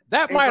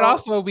 That might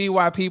also be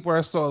why people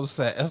are so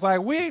upset. It's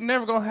like, we ain't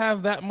never gonna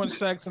have that much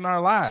sex in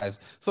our lives.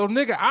 So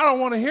nigga, I don't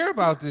want to hear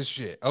about this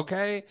shit.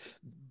 Okay.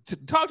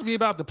 Talk to me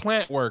about the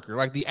plant worker,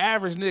 like the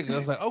average nigga. I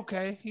was like,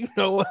 okay, you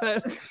know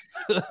what?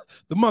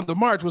 The month of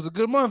March was a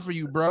good month for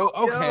you, bro.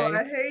 Okay. Yo,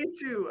 I hate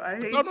you.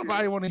 Don't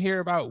nobody want to hear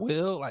about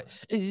Will. Like,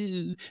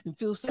 ooh,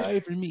 feel sorry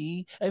for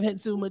me. I've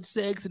had so much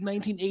sex in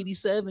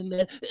 1987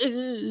 that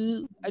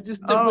I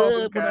just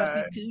throw up when I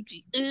see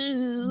coochie.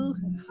 Ooh.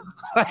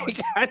 Like,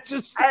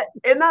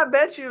 and I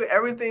bet you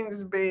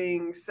everything's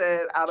being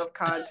said out of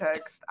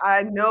context.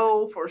 I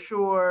know for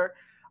sure.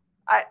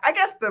 I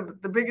guess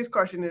the biggest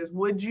question is,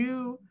 would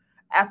you,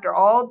 after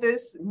all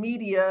this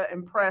media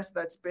and press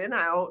that's been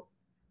out,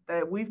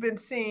 that we've been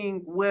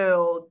seeing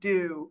Will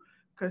do,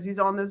 because he's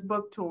on this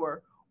book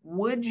tour,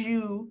 would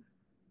you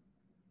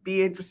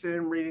be interested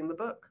in reading the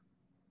book?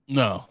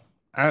 No.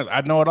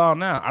 I know it all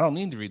now. I don't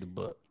need to read the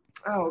book.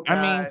 Oh, God.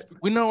 I mean,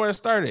 we know where it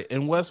started.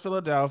 In West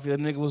Philadelphia,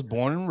 nigga was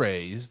born and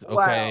raised.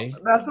 Okay. Wow.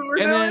 That's what we're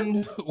doing?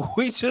 And then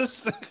we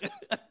just...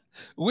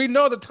 We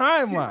know the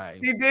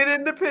timeline. He did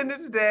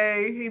Independence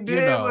Day. He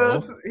did.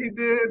 He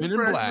did Men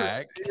in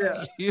Black.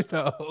 Yeah. You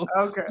know.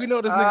 Okay. We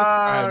know this nigga's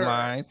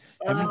timeline.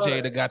 Him and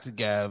Jada got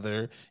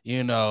together.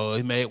 You know,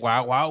 he made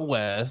Wild Wild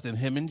West, and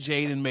him and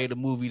Jaden made a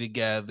movie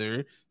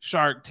together,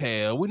 Shark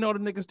Tale. We know the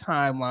nigga's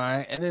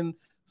timeline, and then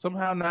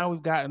somehow now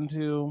we've gotten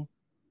to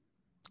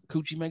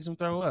coochie makes him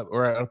throw up,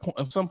 or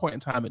at some point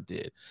in time it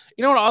did.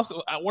 You know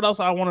what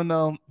else I want to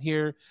know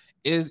here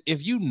is,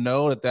 if you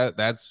know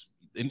that's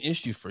an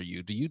issue for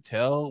you, do you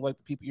tell like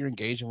the people you're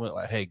engaging with,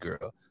 like, hey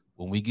girl,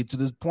 when we get to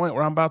this point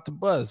where I'm about to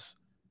buzz,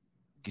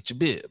 get your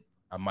bib,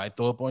 I might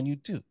throw up on you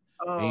too.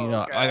 And, you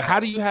know, like,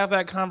 how do you have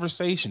that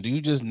conversation? Do you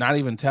just not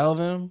even tell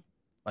them,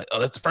 like, oh,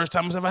 that's the first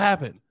time it's ever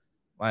happened?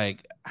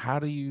 Like, how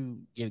do you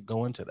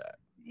go into that?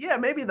 Yeah,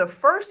 maybe the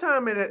first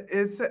time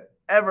it's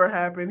ever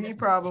happened, he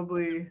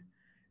probably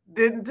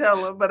didn't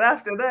tell him, but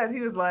after that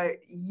he was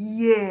like,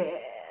 yeah,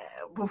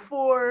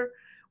 before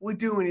we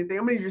do anything,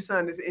 I'm gonna need your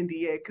sign this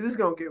NDA because it's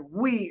gonna get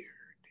weird.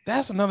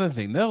 That's another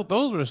thing.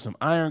 Those were some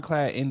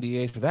ironclad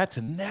NDAs for that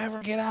to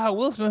never get out.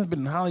 Will Smith has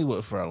been in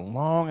Hollywood for a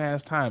long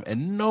ass time,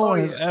 and no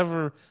one has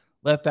ever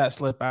let that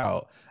slip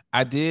out.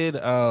 I did.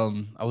 I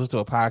was to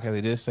a podcast.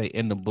 They did say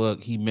in the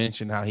book he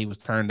mentioned how he was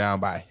turned down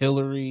by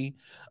Hillary,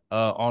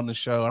 on the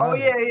show, and I Oh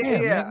was yeah, like, yeah,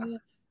 damn, yeah. nigga.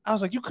 I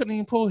was like, you couldn't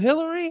even pull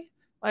Hillary.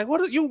 Like,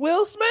 what are you,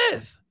 Will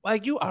Smith?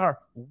 Like, you are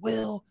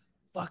Will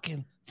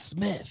fucking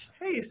Smith.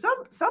 Hey,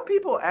 some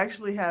people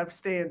actually have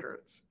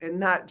standards and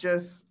not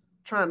just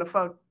trying to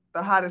fuck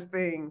the hottest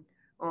thing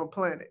on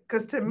planet.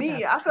 Because to You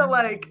got me, I feel turned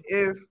like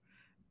down.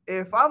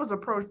 if I was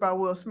approached by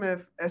Will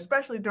Smith,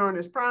 especially during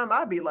his prime,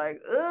 I'd be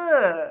like,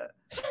 ugh,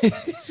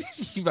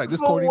 You like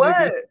this for corny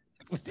nigga? what?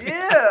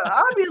 Yeah,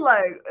 I'd be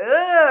like,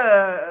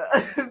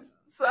 ugh,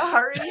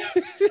 sorry.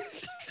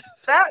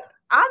 That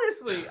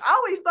honestly, I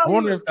always I thought he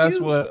wonder was if that's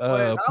cute, what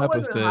but I Pepper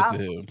wasn't said hot. to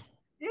him.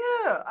 Yeah,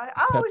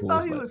 I always Pepper thought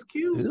was he like, was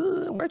cute.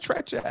 where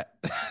Tretch at?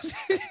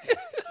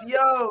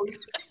 Yo,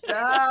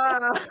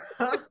 stop.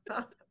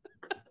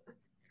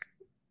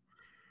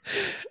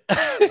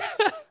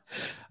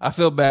 I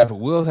feel bad for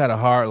Will's had a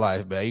hard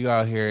life, man. You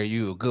out here,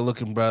 you a good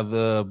looking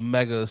brother,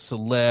 mega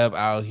celeb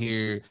out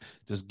here,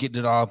 just getting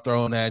it all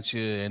thrown at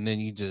you, and then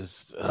you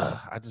just,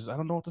 I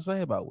don't know what to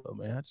say about Will,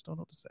 man. I just don't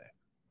know what to say.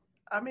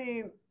 I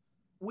mean,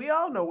 we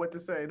all know what to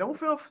say. Don't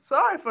feel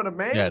sorry for the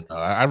Yeah, man. no,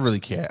 I really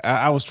can't.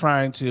 I was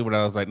trying to, but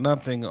I was like,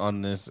 nothing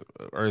on this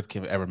earth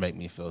can ever make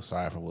me feel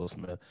sorry for Will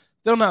Smith.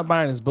 Still not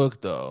buying his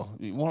book though.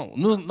 You won't,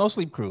 no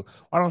Sleep Crew.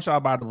 Why don't y'all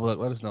buy the book?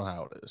 Let us know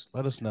how it is.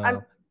 Let us I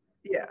know.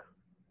 yeah.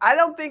 I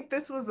don't think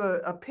this was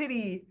a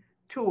pity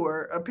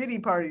tour, a pity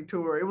party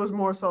tour. It was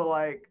more so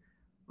like,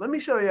 let me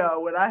show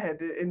y'all what I had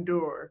to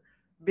endure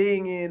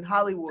being in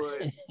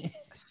Hollywood.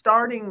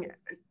 Starting,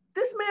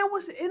 this man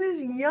was in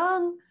his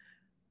young.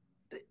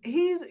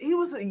 He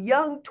was a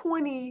young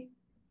 20.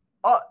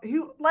 He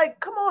like,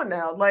 come on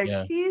now, like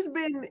Yeah, he's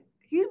been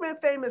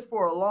famous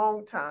for a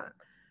long time.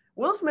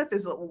 Will Smith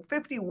is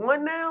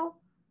 51 now.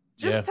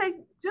 yeah.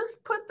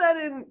 Just put that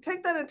in,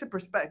 take that into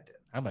perspective.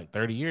 I'm like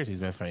 30 years he's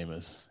been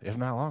famous, if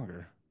not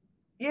longer.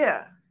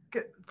 Yeah,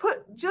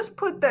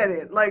 put that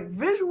in. Like,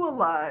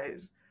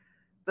 visualize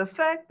the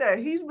fact that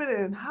he's been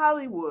in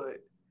Hollywood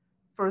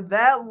for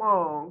that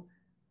long,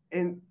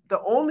 and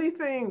the only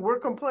thing we're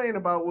complaining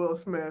about Will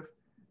Smith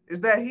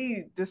is that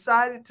he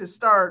decided to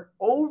start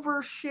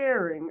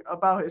oversharing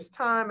about his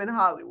time in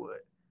Hollywood.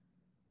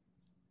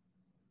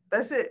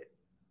 That's it.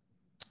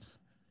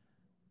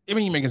 I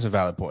mean, you're making some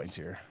valid points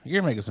here.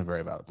 You're making some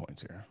very valid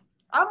points here.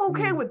 I'm I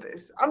okay mean, with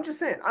this. I'm just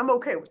saying, I'm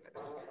okay with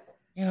this.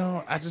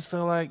 I just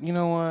feel like, you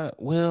know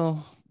what,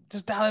 Will,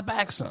 just dial it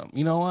back some.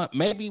 You know what?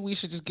 Maybe we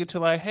should just get to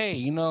like,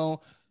 hey,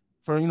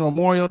 for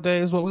Memorial Day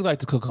is what we like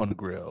to cook on the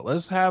grill.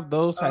 Let's have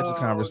those types of Oh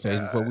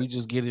conversations before God. we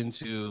just get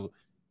into,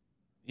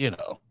 you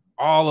know,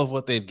 all of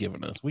what they've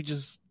given us. We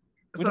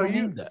don't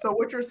need that. So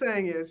what you're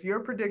saying is your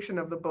prediction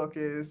of the book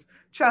is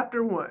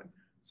chapter 1.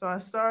 So I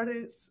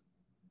started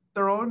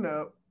throwing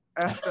up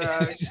after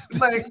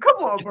like, come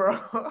on, bro.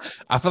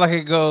 I feel like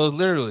it goes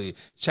literally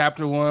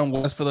chapter 1,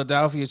 West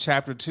Philadelphia,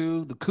 chapter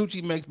 2, the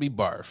coochie makes me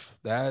barf.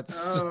 That's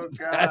Oh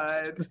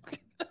that's God.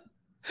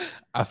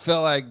 I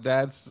feel like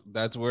that's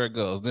where it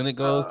goes. Then it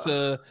goes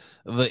Uh,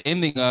 to the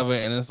ending of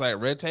it, and it's like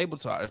Red Table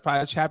Talk. There's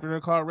probably a chapter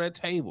there called Red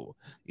Table,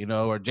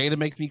 or Jada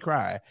makes me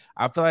cry.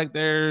 I feel like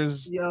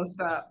yo,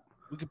 stop.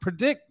 we could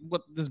predict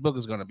what this book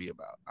is going to be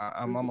about.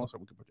 I'm almost sure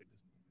we can predict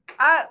this.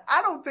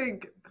 I don't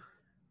think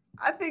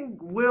I think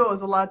Will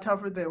is a lot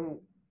tougher than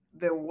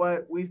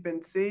what we've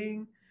been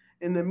seeing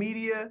in the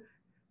media,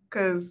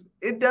 because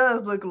it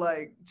does look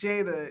like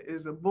Jada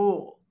is a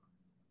bull.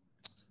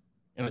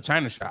 In a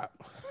China shop.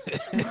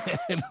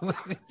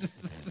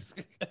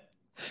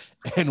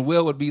 And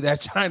Will would be that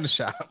China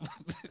shop.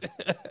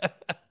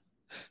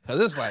 Cause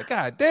it's like,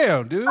 God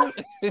damn, dude.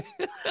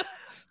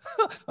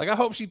 Like, I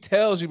hope she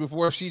tells you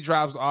before she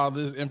drops all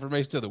this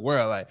information to the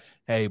world. Like,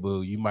 hey,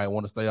 boo, you might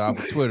want to stay off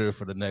of Twitter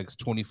for the next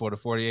 24 to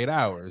 48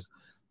 hours.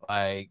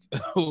 Like,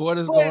 what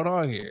is But going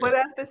on here? but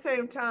at the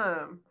same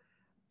time,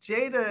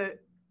 Jada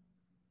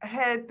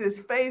had this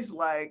face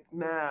like,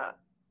 nah,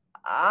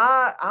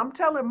 I'm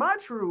telling my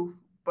truth,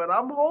 but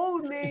I'm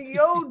holding in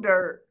your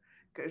dirt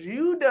because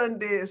you done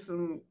did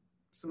some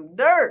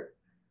dirt.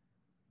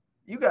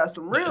 You got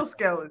some real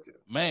skeletons.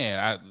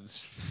 Man,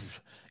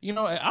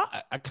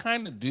 I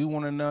kind of do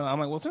want to know. I'm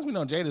like, well, since we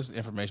know Jada's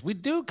information, we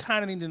do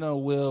kind of need to know,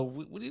 Will.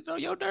 We need to know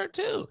your dirt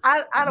too.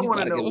 I don't You want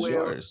got to to know give us Will.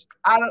 yours.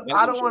 I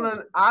don't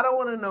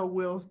want to know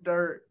Will's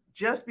dirt,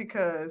 just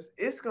because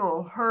it's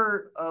gonna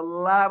hurt a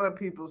lot of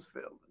people's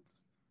feelings.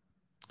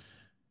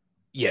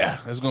 Yeah,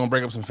 it's gonna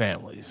break up some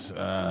families.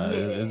 Yeah.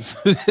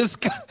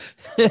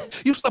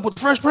 You slept with the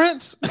Fresh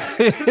Prince.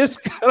 It's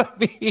gonna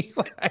be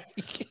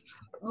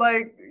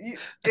Like,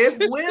 if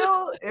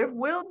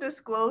Will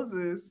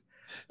discloses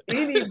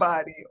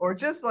anybody or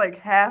just like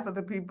half of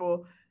the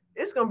people,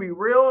 it's gonna be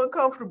real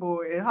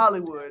uncomfortable in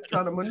Hollywood,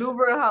 trying to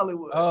maneuver in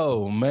Hollywood.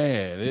 oh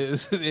man,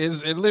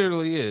 it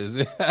literally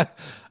is.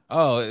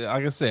 Oh,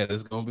 like I said,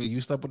 it's gonna be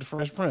you slept with the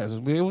Fresh Prince.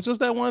 It was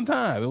just that one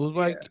time. It was Yeah,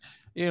 like,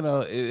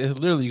 it's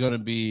literally gonna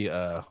be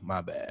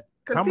my bad.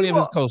 because How many of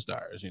his people,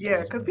 co-stars? yeah,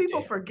 That's what because damn.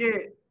 people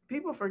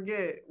people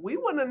forget we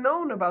wouldn't have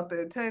known about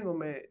the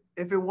entanglement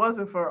if it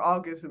wasn't for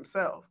August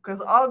himself.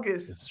 Because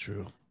August It's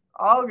true.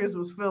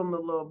 was feeling a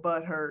little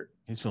butthurt.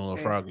 He's feeling a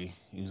little And froggy.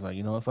 He was like,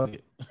 you know what, fuck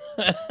it.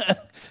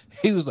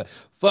 He was like,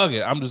 fuck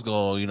it. I'm just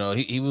going,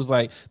 he was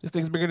like, this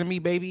thing's bigger than me,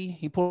 baby.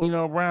 He pulled me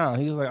around.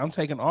 He was like, I'm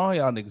taking all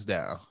y'all niggas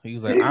down. He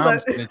was like, he's I'm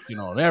like,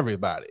 snitching on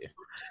everybody.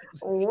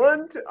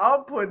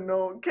 I'm putting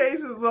on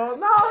cases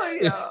on all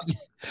y'all.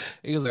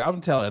 He was like,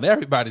 I'm telling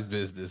everybody's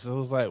business. So it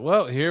was like,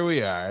 well, here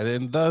we are.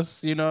 And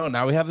thus,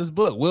 now we have this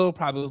book. Will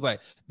probably was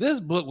like, this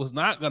book was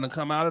not going to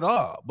come out at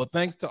all. But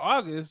thanks to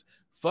August,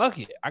 fuck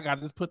it. I got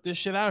to just put this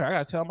shit out here. I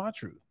got to tell my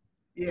truth.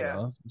 Yeah.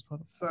 That's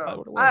So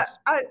what it was.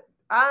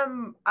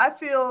 I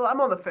feel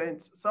I'm on the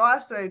fence. So I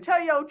say,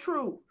 tell your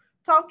truth.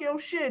 Talk your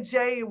shit,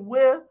 Jay and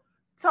Will.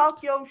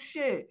 Talk your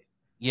shit.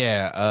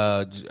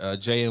 Yeah,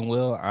 Jay and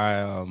Will,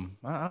 I'm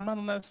not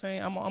on that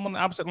same. I'm on the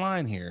opposite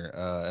line here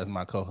as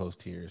my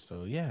co-host here.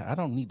 So yeah, I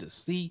don't need to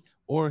see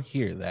or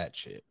hear that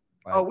shit.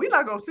 Like, we're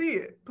not gonna see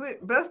it.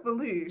 Best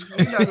believe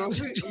we're not gonna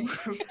see.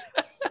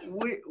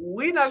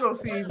 we not gonna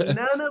see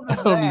none of that.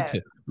 I don't need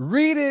to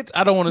read it.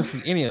 I don't want to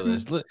see any of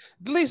this.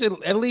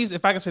 At least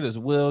if I can say this,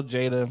 Will,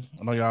 Jada,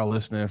 I know y'all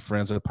listening,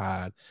 friends of the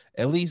pod.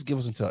 At least give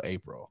us until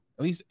April.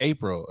 At least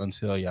April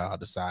until y'all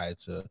decide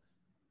to,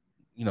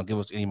 give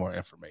us any more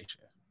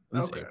information. At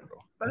least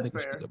April. That's fair.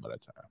 We should be good by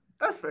that time.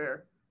 That's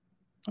fair.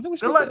 I think we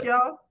should. Good luck,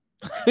 y'all.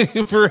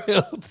 For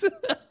real.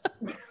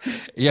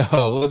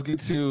 Yo, let's get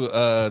to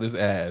this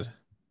ad.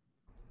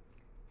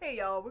 Hey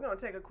y'all, we're going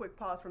to take a quick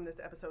pause from this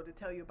episode to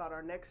tell you about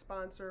our next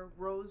sponsor,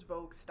 Rose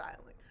Vogue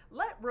Styling.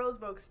 Let Rose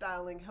Vogue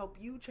Styling help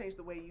you change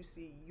the way you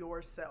see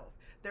yourself.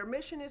 Their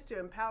mission is to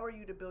empower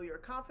you to build your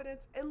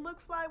confidence and look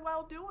fly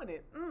while doing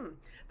it.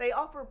 They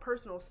offer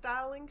personal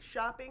styling,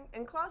 shopping,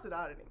 and closet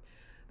auditing.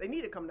 They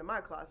need to come to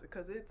my closet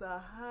because it's a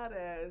hot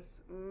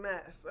ass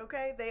mess,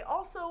 okay? They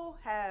also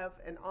have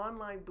an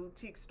online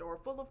boutique store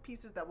full of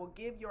pieces that will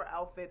give your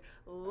outfit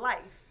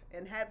life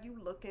and have you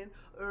looking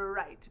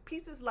right.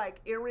 Pieces like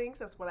earrings,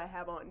 that's what I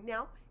have on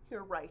now,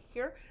 right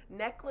here,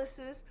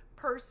 necklaces,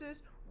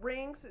 purses,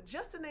 rings,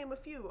 just to name a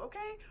few,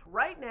 okay?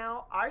 Right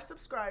now, our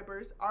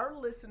subscribers, our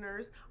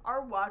listeners,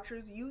 our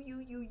watchers, you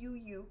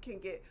can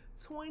get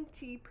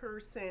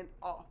 20%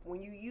 off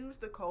when you use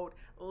the code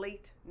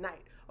LATE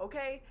NIGHT,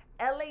 okay?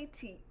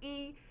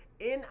 LATENITE.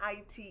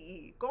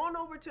 Go on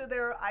over to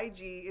their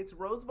IG. It's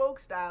Rose Vogue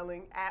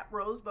Styling at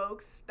Rose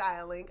Vogue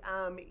Styling.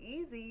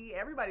 Easy.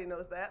 Everybody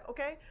knows that,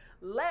 okay?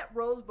 Let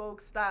Rose Vogue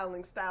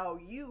Styling style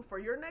you for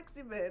your next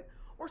event,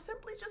 or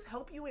simply just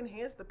help you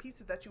enhance the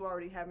pieces that you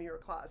already have in your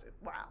closet.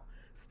 Wow.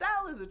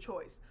 Style is a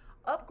choice.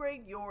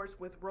 Upgrade yours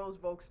with Rose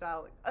Vogue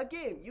Styling.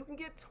 Again, you can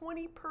get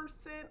 20%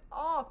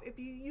 off if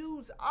you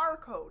use our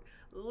code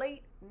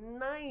LATE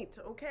NIGHT,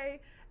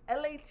 okay?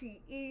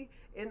 LATENITE.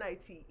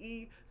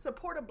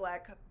 Support a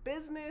black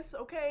business,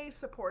 okay?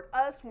 Support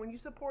us. When you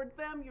support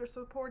them, you're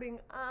supporting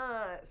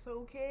us,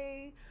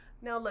 okay?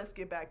 Now let's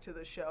get back to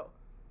the show.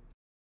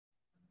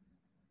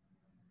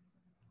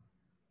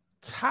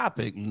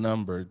 Topic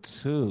number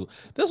 2.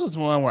 This was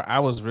one where I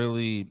was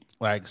really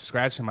like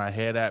scratching my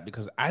head at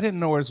because I didn't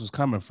know where this was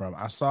coming from.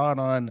 I saw it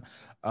on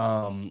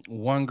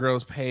one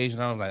girl's page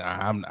and I was like,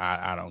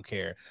 I don't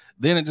care.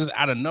 Then it just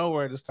out of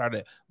nowhere just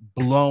started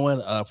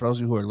blowing up. For those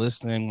of you who are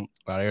listening,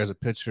 there's a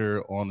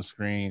picture on the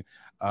screen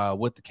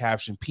with the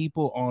caption,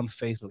 people on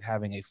Facebook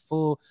having a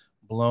full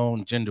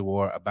blown gender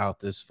war about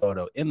this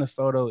photo. In the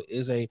photo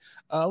is a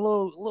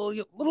little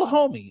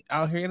homie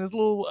out here in his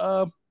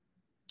little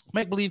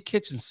make-believe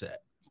kitchen set.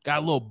 Got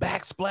a little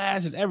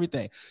backsplash and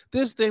everything.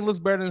 This thing looks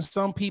better than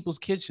some people's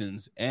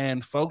kitchens,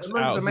 and folks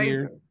out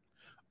here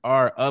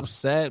are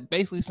upset,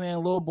 basically saying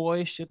little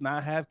boys should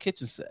not have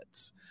kitchen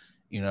sets.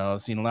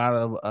 I've seen a lot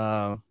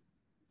of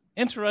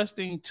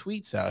interesting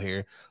tweets out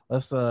here.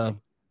 Let's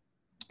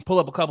pull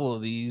up a couple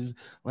of these.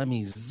 Let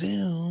me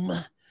zoom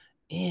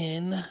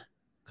in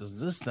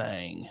because this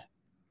thing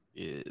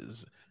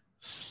is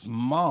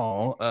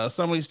small.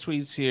 Some of these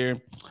tweets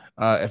here,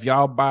 if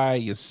y'all buy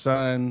your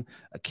son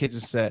a kitchen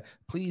set,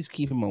 please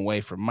keep him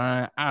away from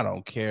mine. I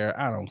don't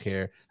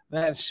care.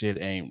 That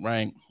shit ain't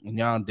right, and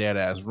y'all dead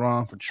ass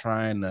wrong for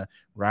trying to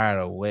ride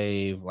a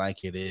wave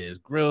like it is.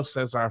 Grill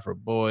sets are for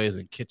boys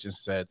and kitchen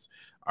sets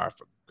are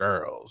for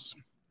girls.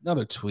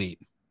 Another tweet,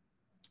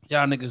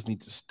 y'all niggas need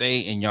to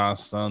stay in y'all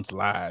sons'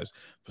 lives.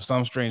 For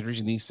some strange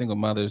reason, these single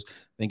mothers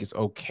think it's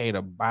okay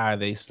to buy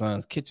their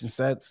sons kitchen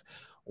sets.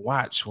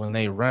 Watch when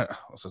they run.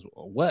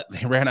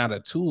 They ran out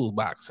of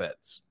toolbox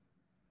sets.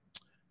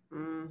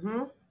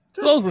 Mm-hmm.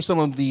 So those were some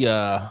of the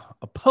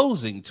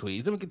opposing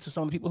tweets. Then we get to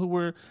some of the people who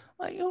were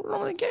like, don't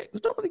really care,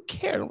 don't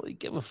really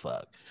give a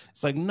fuck.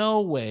 It's like,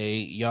 no way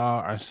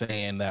y'all are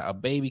saying that a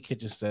baby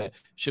kitchen set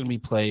shouldn't be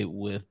played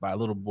with by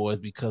little boys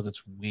because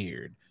it's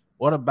weird.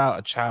 What about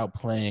a child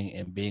playing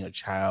and being a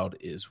child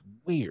is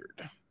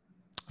weird?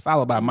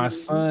 Followed by, my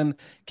son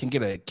can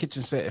get a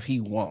kitchen set if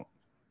he wants.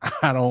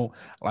 I don't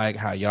like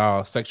how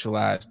y'all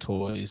sexualize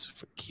toys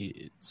for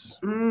kids.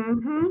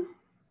 Mm-hmm.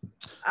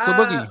 So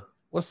Boogie,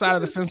 What side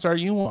of the fence are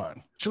you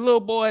on? Your little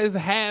boys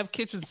have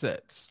kitchen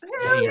sets.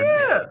 Hell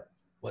yeah.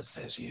 What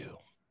says you?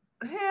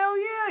 Hell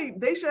yeah.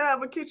 They should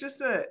have a kitchen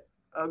set.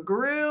 A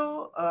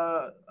grill,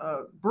 a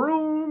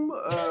broom,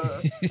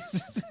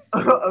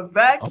 a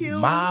vacuum,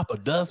 a mop, a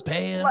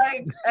dustpan.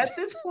 Like at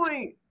this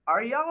point,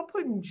 are y'all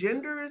putting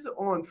genders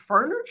on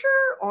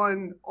furniture,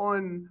 on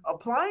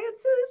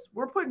appliances?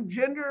 We're putting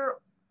gender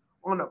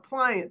on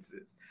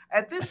appliances.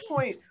 At this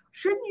point,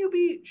 shouldn't you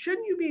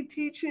be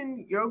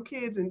teaching your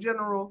kids in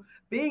general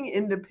being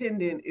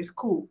independent is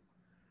cool.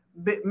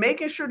 But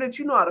making sure that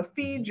you know how to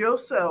feed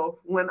yourself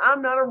when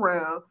I'm not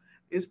around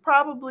is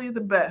probably the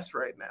best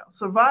right now.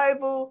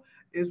 Survival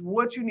is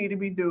what you need to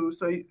be doing.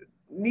 So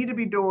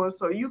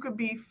you could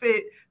be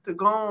fit to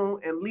go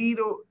on and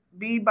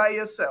be by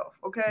yourself.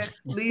 Okay,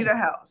 lead a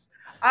house.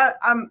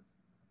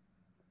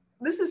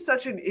 This is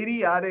such an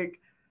idiotic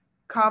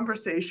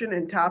conversation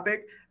and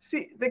topic.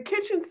 See, the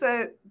kitchen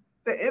set,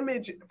 the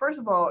image. First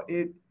of all,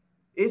 it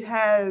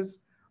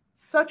has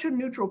such a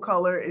neutral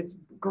color. It's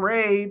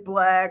gray,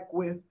 black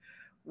with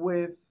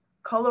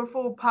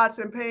colorful pots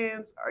and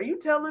pans. Are you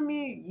telling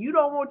me you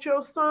don't want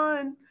your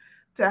son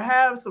to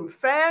have some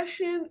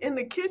fashion in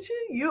the kitchen?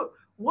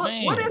 What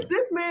if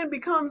this man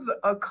becomes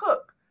a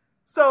cook?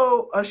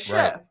 So a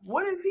chef. Right.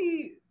 What if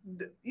he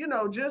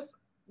just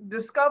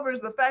discovers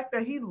the fact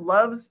that he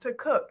loves to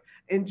cook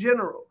in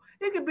general?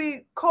 It could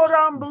be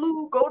cordon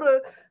bleu, go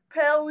to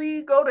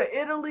Pelly, go to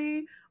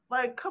Italy.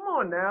 Like, come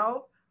on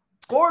now.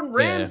 Gordon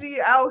Ramsay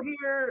out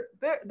here.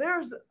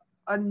 There's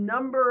a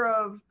number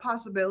of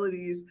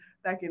possibilities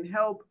that can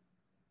help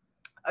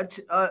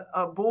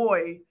a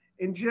boy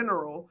in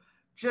general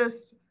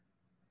just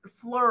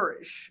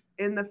flourish.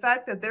 And the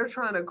fact that they're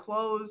trying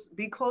to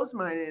be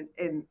close-minded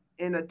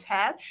and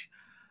attach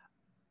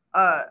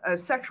a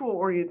sexual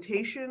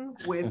orientation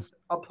with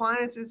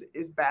appliances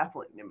is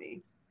baffling to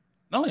me.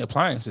 Not only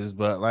appliances,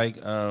 but like,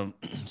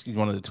 excuse me,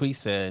 one of the tweets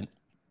said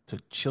to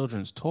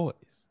children's toys.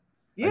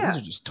 Yeah, like,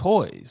 these are just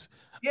toys.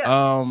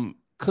 Yeah.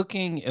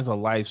 Cooking is a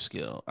life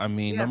skill. I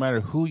mean, no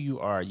matter who you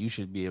are, you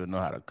should be able to know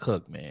how to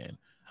cook, man.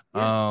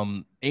 Yeah.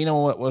 You know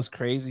what's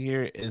crazy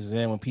here is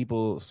then when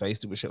people say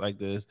stupid shit like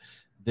this,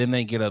 then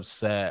they get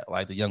upset.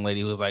 Like the young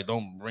lady who was like,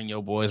 "Don't bring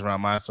your boys around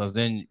my sons."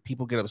 Then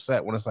people get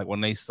upset when it's like when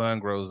their son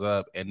grows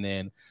up and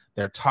then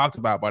they're talked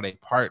about by their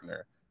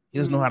partner. He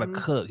doesn't know how to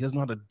cook. He doesn't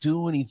know how to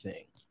do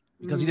anything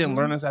because he didn't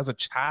learn this as a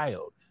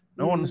child.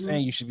 No one is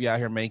saying you should be out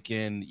here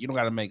making. You don't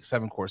got to make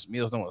 7-course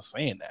meals. No one's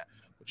saying that,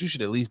 but you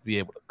should at least be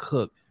able to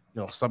cook.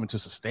 Something to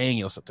sustain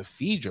yourself, to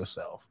feed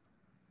yourself.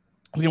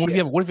 What if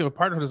you have a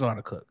partner who doesn't know how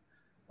to cook?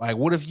 Like,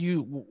 what do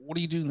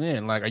you do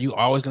then? Like, are you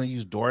always going to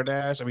use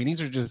DoorDash? I mean,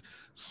 these are just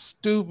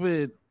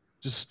stupid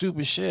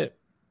shit.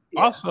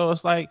 Yeah. Also,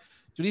 it's like,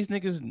 do these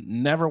niggas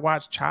never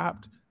watch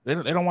Chopped? They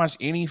don't watch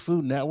any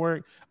Food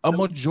Network. A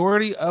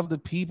majority of the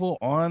people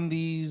on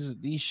these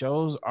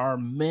shows are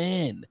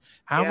men.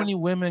 How many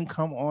women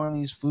come on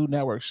these Food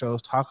Network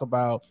shows talk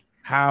about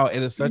how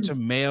it is such a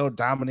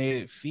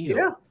male-dominated field?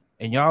 Yeah.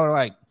 And y'all are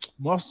like,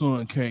 my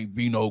son can't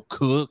be no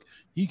cook.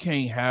 He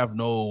can't have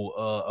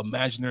no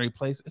imaginary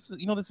place. This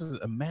is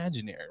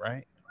imaginary,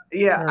 right?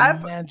 Yeah, I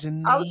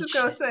was just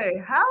gonna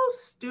say, how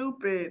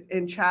stupid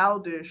and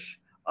childish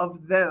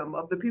of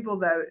the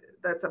people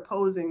that's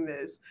opposing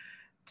this.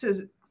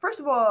 First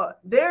of all,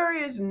 there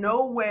is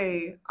no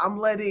way I'm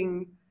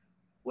letting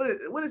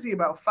what is he,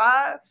 about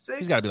 5, 6?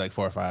 He's got to be like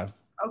 4 or 5.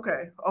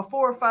 Okay, a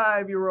 4 or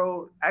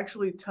 5-year-old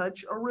actually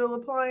touch a real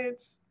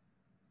appliance.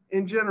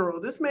 In general,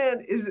 this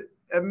man is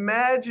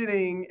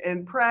imagining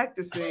and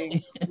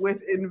practicing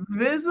with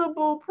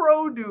invisible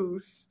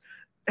produce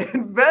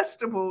and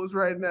vegetables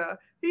right now.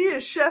 He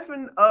is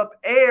chefing up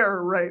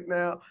air right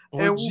now.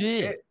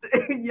 Legit.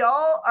 And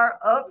y'all are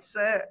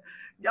upset.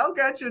 Y'all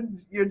got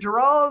your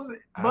drawers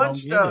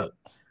bunched up.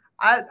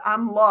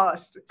 I'm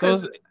lost. I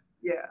was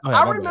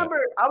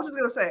just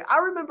gonna say, I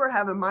remember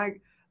having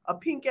a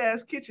pink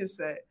ass kitchen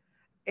set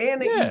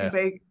and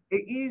an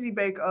easy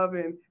bake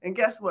oven. And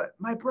guess what?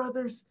 My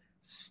brothers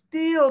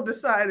still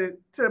decided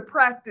to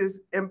practice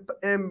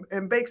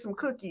and bake some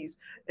cookies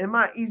in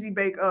my easy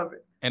bake oven.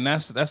 And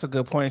that's a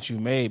good point you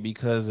made,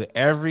 because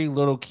every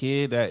little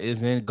kid that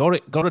is go to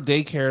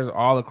daycares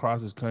all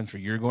across this country,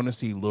 you're going to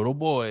see little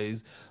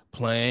boys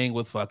playing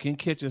with fucking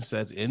kitchen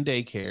sets in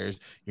daycares.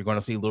 You're going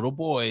to see little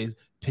boys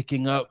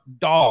picking up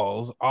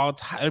dolls,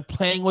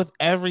 playing with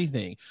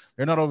everything.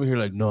 They're not over here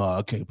like, no,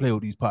 I can't play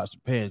with these pots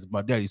and pans because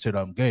my daddy said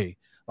I'm gay.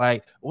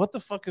 Like, what the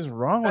fuck is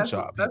wrong with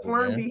y'all? That's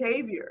learned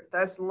behavior.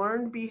 That's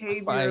learned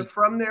behavior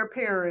from their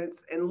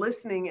parents, and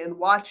listening and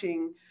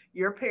watching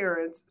your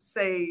parents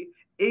say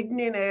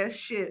ignorant ass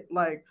shit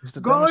like,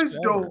 guys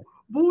don't,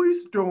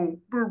 boys don't,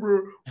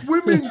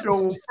 women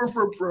don't.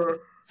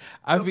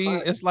 I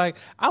mean, it's like,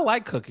 I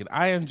like cooking.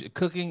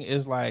 Cooking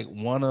is like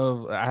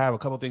I have a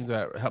couple things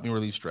that help me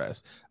relieve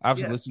stress.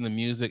 Obviously, listening to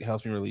music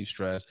helps me relieve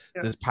stress.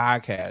 This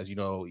podcast,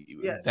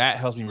 that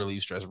helps me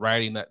relieve stress.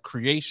 Writing,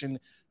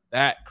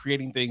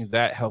 creating things,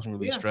 that helps me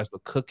relieve stress.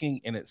 But cooking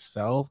in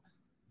itself,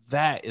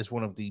 that is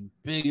one of the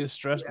biggest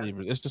stress Yeah.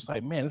 levers. It's just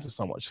like, man, this is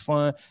so much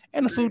fun,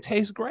 and the food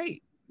tastes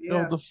great. You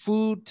know, Yeah. the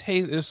food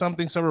taste is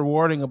something so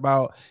rewarding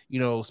about, you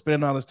know,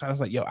 spending all this time. It's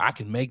like, yo, I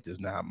can make this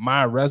now.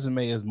 My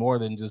resume is more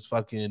than just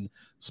fucking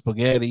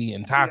spaghetti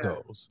and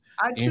tacos.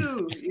 I You,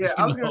 too, yeah,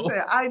 I you was gonna know?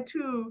 say, I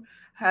too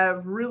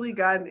have really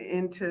gotten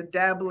into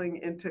dabbling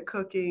into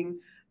cooking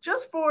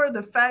just for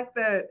the fact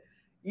that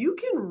you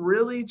can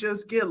really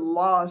just get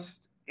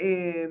lost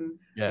in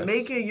Yes.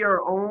 making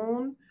your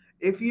own.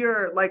 If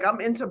you're like, I'm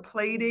into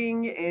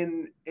plating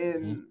and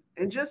Mhm.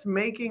 and just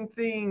making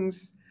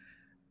things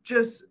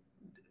just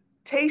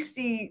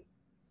tasty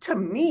to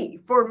me.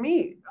 For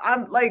me,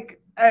 I'm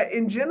like,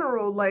 in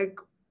general, like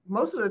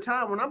most of the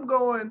time when I'm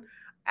going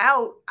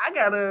out, I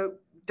gotta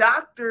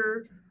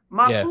doctor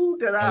my Yeah. food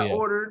that Oh I yeah.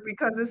 ordered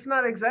because it's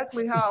not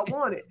exactly how I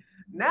want it.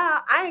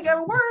 Now I ain't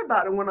gotta worry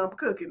about it when I'm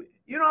cooking it.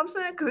 You know what I'm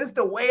saying? Because it's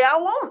the way I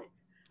want it.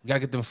 You gotta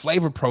get them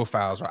flavor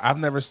profiles. Right? I've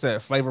never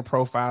said flavor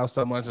profiles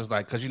so much as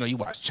like, because you know, you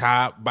watch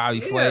Chop, Bobby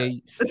Yeah. Flay,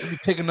 you be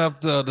picking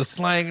up the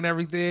slang and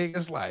everything.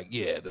 It's like,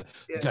 yeah, you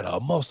Yeah. gotta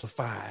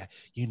emulsify,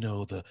 you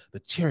know, the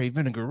cherry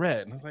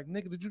vinaigrette. And it's like,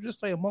 nigga, did you just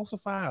say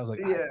emulsify? I was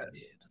like, I Yeah.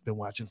 did. Been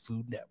watching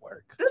Food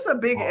Network. This a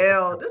big all the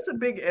L. time. This a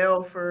big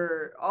L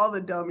for all the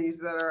dummies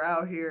that are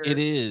out here. It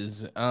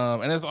is.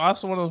 And it's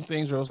also one of those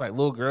things where it's like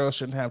little girls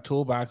shouldn't have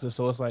toolboxes.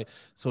 So it's like,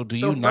 so do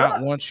you The not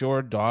fuck? want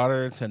your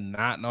daughter to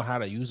not know how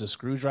to use a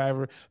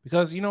screwdriver?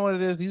 Because you know what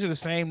it is? These are the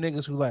same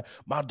niggas who like,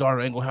 my daughter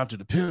ain't gonna have to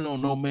depend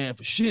on no man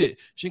for shit.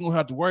 She ain't gonna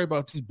have to worry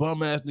about these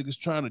bum ass niggas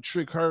trying to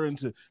trick her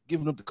into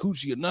giving up the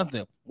coochie or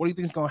nothing. What do you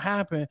think is gonna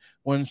happen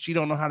when she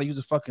don't know how to use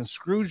a fucking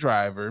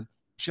screwdriver?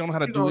 She don't know how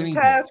to She do gonna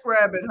anything. task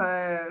rabbit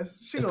her ass.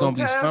 She It's gonna gonna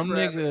be task some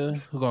rabbit. nigga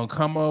who gonna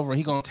come over and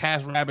he gonna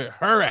task rabbit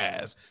her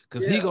ass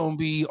because he Yeah. gonna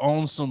be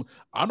on some.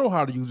 I know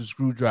how to use a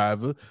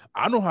screwdriver.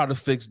 I know how to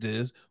fix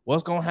this.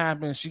 What's gonna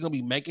happen? She gonna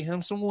be making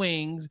him some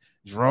wings.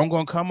 Jerome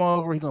gonna come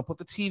over. He gonna put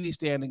the TV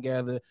stand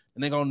together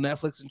and they gonna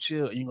Netflix and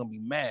chill. And you're gonna be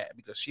mad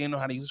because she ain't know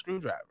how to use a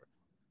screwdriver.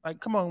 Like,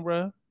 come on,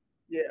 bro.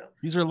 Yeah.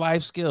 These are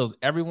life skills.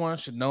 Everyone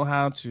should know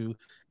how to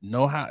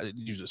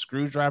use a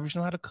screwdriver. You should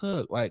know how to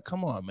cook. Like,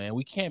 come on, man.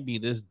 We can't be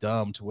this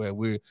dumb to where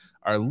we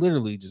are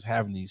literally just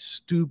having these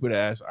stupid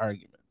ass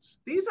arguments.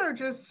 These are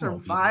just Come on,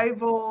 people.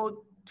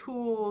 survival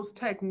tools,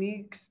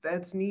 techniques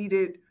that's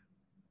needed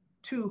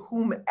to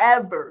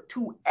whomever,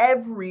 to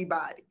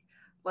everybody.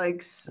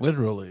 Like,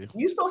 Literally.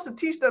 you're supposed to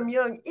teach them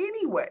young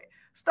anyway.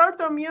 Start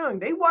them young.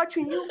 They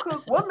watching you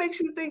cook. What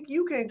makes you think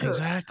you can cook?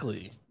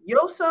 Exactly.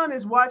 Your son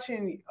is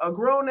watching a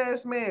grown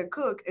ass man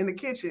cook in the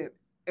kitchen,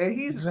 and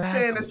he's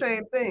saying the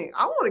same thing.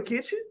 I want a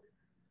kitchen.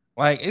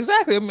 Like,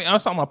 exactly. I mean, I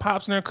saw my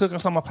pops in there cooking, I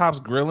saw my pops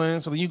grilling.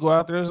 So then you go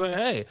out there and say,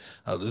 hey,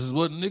 this is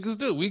what niggas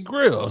do. We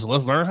grill. So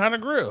let's learn how to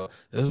grill.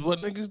 This is what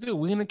niggas do.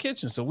 We in the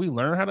kitchen. So we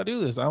learn how to do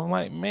this. I'm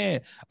like,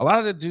 man, a lot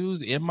of the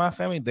dudes in my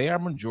family, they are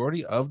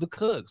majority of the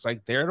cooks.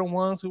 Like, they're the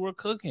ones who are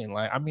cooking.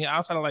 Like, I mean,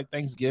 outside of like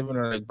Thanksgiving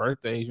or like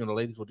birthdays, you know, the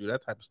ladies will do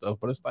that type of stuff.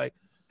 But it's like,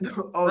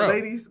 Oh, bro.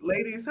 ladies,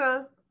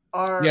 huh?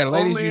 Are Yeah, the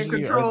ladies only in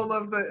usually control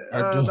of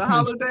the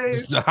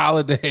holidays. The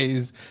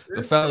holidays. The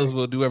This fellas thing.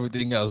 will do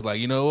everything else. Like,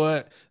 you know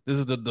what? This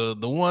is the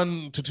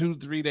 1 to 2,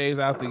 3 days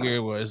out the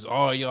year where it's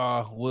all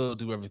y'all will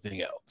do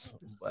everything else.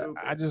 But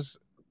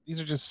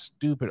these are just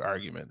stupid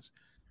arguments.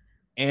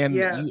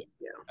 And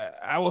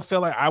I would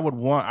feel like I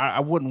wouldn't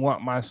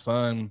want my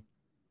son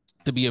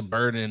to be a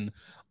burden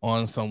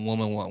on some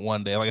woman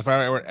one day. Like if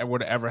I were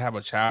to ever have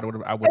a child,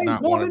 I would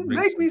not want to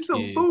make me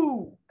some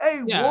food.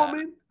 Hey,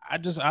 woman. I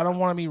don't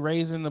want to be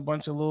raising a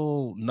bunch of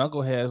little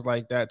knuckleheads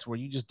like that to where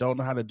you just don't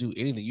know how to do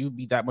anything. You'd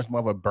be that much more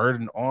of a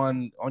burden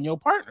on your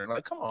partner.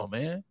 Like, come on,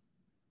 man.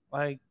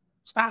 Like,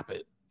 stop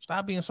it.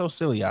 Stop being so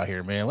silly out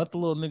here, man. Let the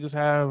little niggas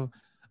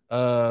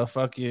have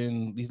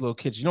fucking these little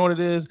kitchens. You know what it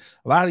is?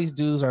 A lot of these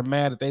dudes are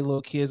mad that they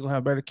little kids gonna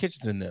have better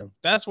kitchens than them.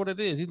 That's what it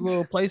is. These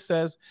little place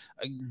says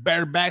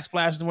better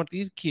backsplashes than what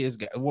these kids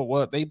got,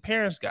 what they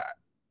parents got.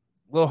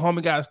 Little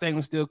homie got a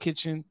stainless steel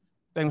kitchen,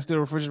 stainless steel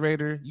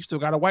refrigerator. You still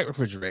got a white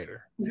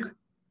refrigerator.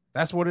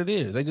 That's what it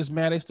is. They just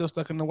mad they still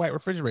stuck in the white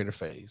refrigerator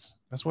phase.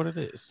 That's what it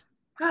is.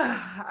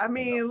 I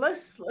mean,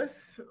 let's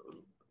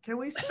can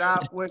we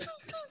stop with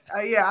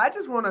I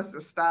just want us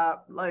to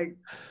stop. Like,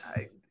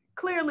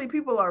 clearly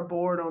people are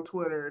bored on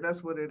Twitter.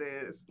 That's what it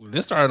is.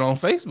 This started on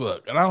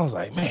Facebook, and I was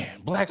like,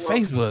 man,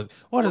 Facebook,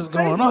 what is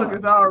going on? Facebook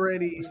is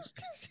already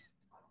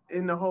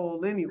in the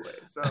hole anyway.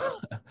 So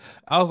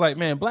I was like,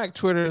 man, Black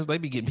Twitters, they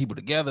be getting people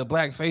together.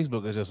 Black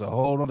Facebook is just a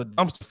whole other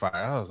dumpster fire.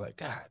 I was like,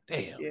 God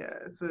damn. Yeah,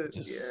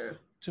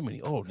 too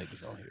many old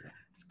niggas on here.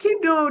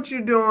 Keep doing what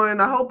you're doing.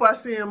 I hope I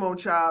see him on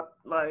Chop.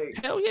 Like,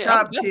 hell yeah,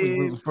 Chop I'm definitely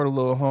rooting kids for the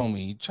little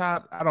homie.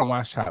 Chop, I don't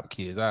watch Chop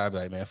kids. I'll be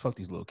like, man, fuck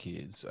these little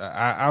kids.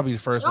 I'll be the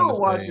first one to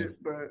watch it,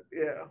 but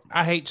yeah,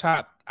 I hate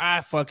Chop.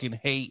 I fucking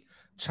hate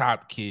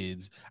Chop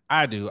kids.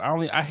 I do.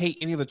 I hate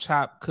any of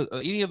the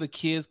any of the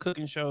kids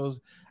cooking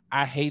shows.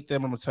 I hate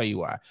them. I'm gonna tell you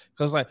why.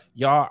 Because like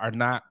y'all are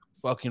not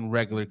fucking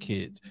regular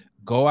kids.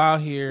 Go out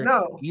here,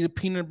 No. eat a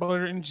peanut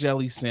butter and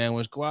jelly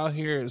sandwich. Go out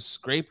here,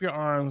 scrape your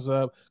arms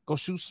up. Go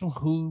shoot some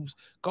hoops.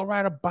 Go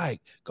ride a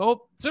bike.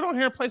 Go sit on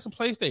here and play some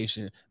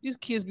PlayStation. These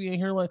kids be in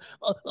here like,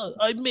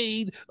 I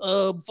made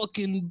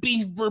fucking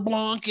beef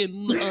blanc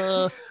and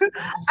a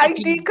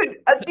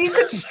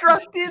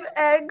deconstructed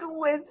egg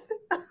with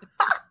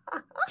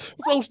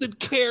roasted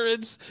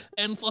carrots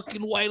and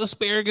fucking white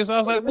asparagus. I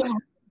was like,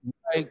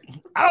 I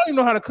don't even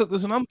know how to cook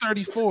this, and I'm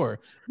 34.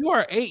 You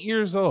are 8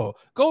 years old.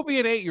 Go be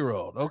an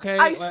 8-year-old, okay?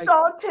 I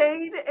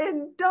sauteed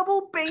and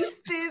double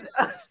basted.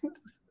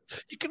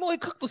 You can only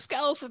cook the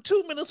scallops for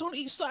 2 minutes on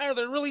each side.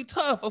 They're really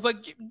tough. I was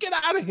like, get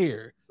out of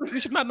here. You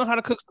should not know how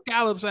to cook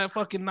scallops at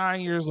fucking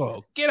 9 years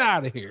old. Get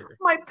out of here.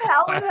 My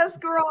palate has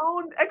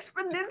grown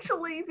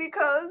exponentially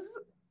because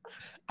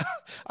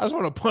I just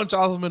want to punch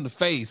all of them in the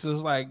face.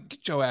 It's like,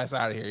 get your ass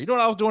out of here. You know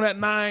what I was doing at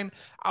 9?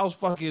 I was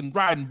fucking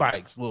riding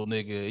bikes, little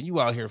nigga. You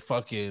out here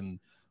fucking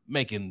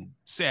making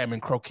salmon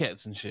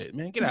croquettes and shit.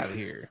 Man, get out of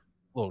here,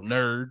 little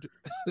nerd.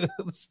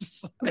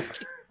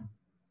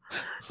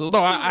 So no,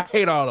 I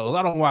hate all those.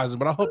 I don't watch it,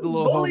 but I hope the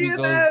little homie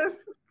goes.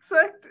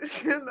 I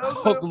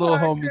hope the little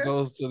homie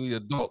goes to the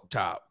adult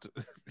top.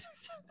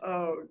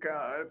 Oh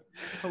God,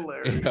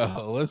 hilarious!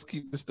 Yo, let's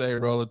keep this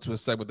thing rolling to a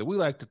segment that we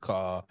like to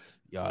call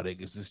 "Y'all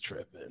Niggas Is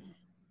Tripping."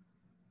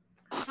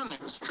 Y'all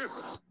niggas tripping.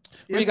 What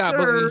you got,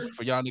 Boogie,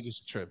 for y'all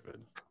niggas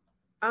tripping?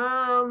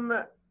 I'm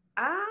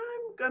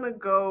gonna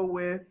go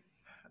with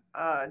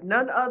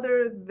none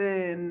other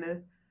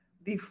than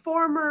the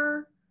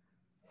former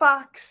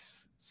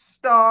Fox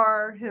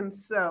star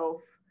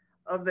himself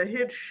of the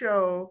hit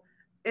show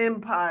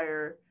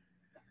Empire,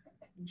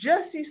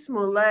 Jussie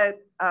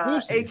Smollett,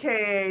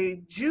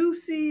 aka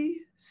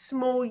Juicy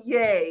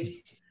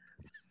Smollett.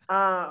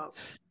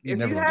 You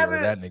never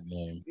heard that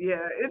nickname.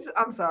 Yeah,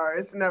 I'm sorry,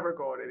 it's never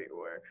going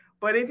anywhere.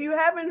 But if you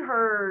haven't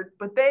heard,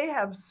 but they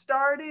have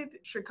started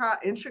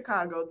in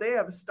Chicago, they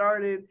have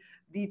started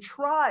the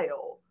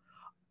trial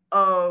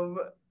of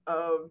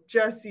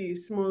Jussie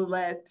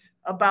Smollett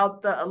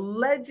about the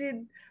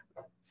alleged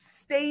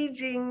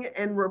staging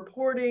and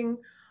reporting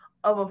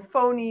of a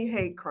phony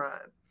hate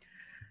crime.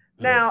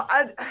 Now,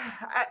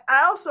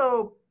 I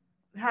also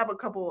have a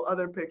couple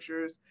other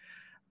pictures,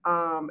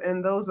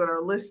 and those that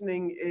are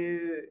listening,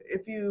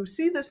 if you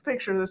see this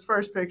picture, this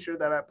first picture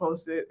that I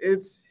posted,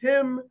 it's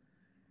him.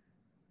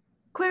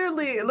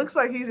 Clearly, it looks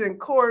like he's in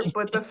court,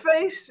 but the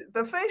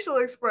facial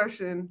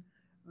expression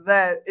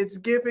that it's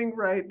giving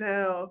right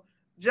now,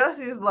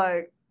 Jussie's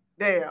like,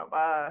 damn,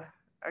 I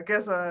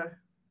guess I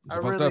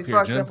really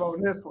fucked up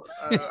on this one.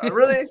 I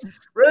really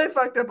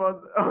fucked up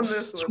on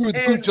this one. Screw the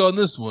cooch on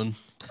this one.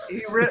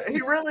 He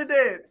really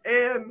did.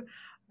 And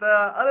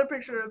the other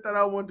picture that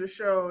I want to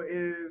show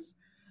is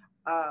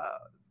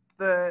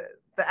the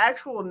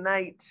actual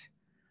night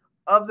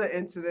of the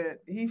incident.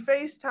 He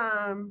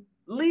FaceTimed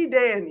Lee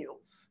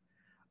Daniels.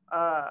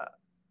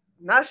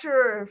 Not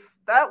sure if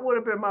that would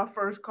have been my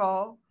first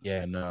call.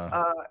 Yeah,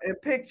 no. In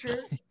picture,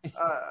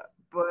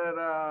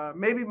 but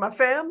maybe my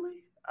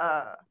family.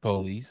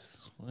 Police.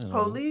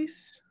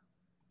 Police.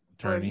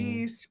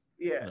 Attorney.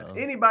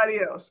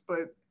 Anybody else.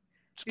 But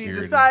Security.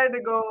 He decided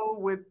to go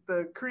with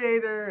the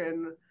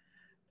creator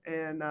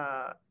and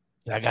I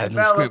got a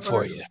new script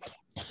for you.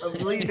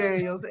 Of Lee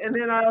Daniels. And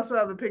then I also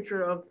have a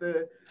picture of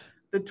the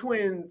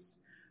twins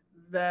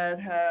that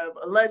have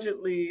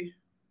allegedly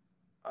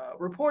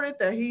reported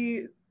that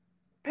he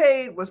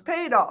was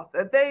paid off,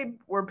 that they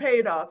were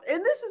paid off.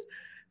 And this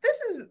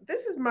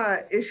is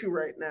my issue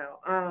right now.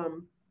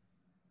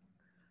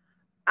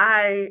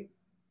 I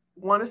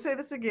want to say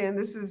this again.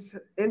 This is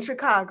in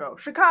Chicago,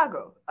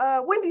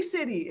 Windy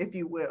City, if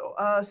you will,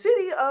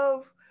 city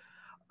of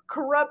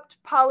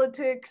corrupt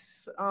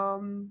politics.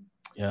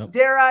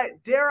 Dare I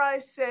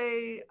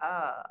say,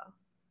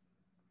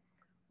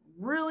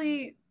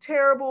 really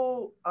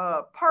terrible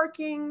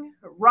parking.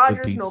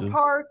 Rogers No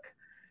Park.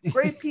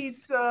 Great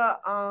pizza.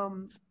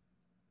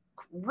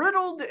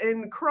 Riddled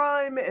in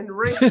crime and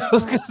racism. I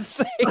was gonna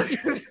say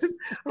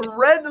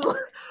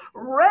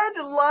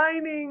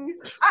redlining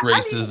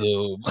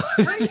racism.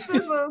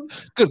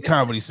 Good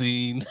comedy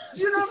scene.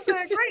 You know what I'm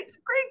saying? Great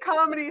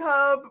comedy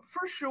hub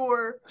for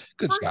sure.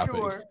 Good shopping.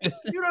 Sure.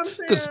 You know what I'm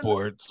saying? Good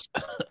sports.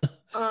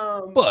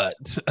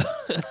 But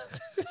the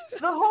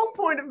whole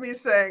point of me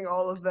saying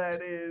all of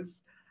that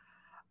is,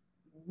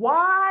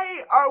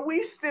 why are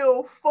we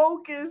still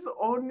focused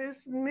on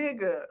this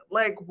nigga?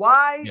 Like,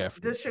 why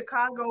does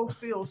Chicago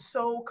feel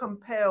so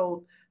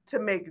compelled to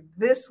make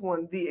this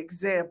one the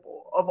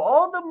example of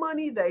all the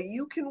money that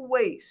you can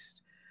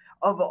waste,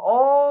 of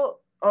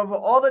all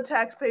the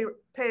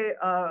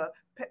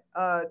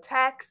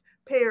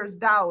taxpayers'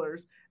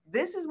 dollars?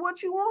 This is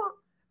what you want.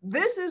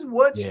 This is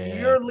what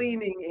you're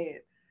leaning in.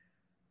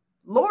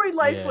 Lori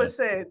Lightfoot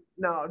said,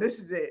 "No, this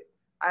is it.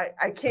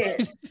 I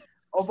can't."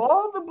 Of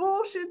all the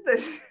bullshit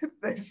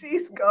that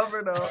she's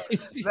covered up,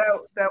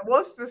 that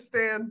wants to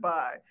stand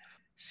by,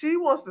 She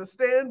wants to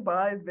stand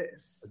by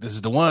this. This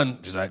is the one.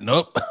 She's like,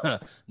 nope,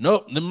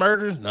 nope. The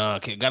murders, no,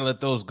 okay, gotta let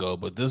those go.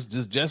 But this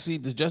Jesse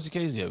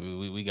case, yeah,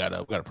 we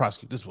gotta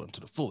prosecute this one to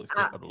the full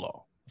extent of the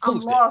law. I'm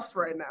lost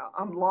right now.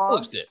 I'm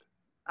lost.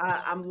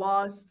 I'm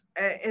lost.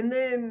 And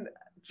then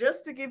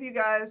just to give you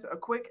guys a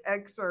quick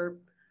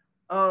excerpt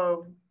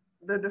of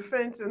the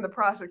defense and the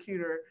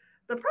prosecutor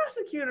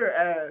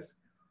asks,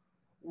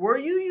 were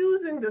you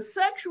using the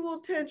sexual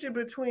tension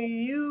between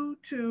you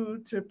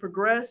two to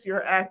progress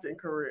your acting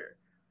career?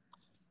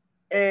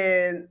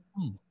 And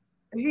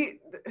between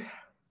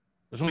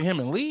him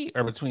and Lee,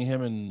 or between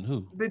him and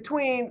who?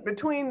 Between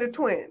the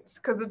twins,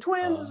 because the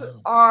twins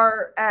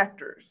are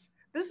actors.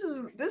 This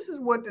is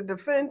what the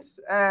defense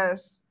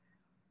asked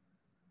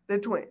the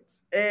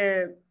twins,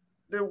 and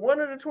one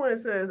of the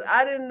twins says,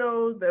 "I didn't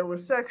know there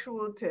was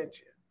sexual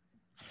tension."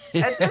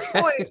 At this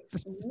point,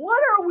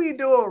 what are we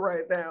doing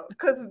right now?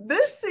 Because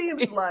this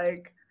seems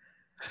like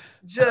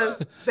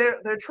just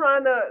they're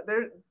trying to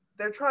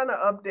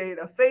update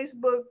a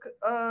Facebook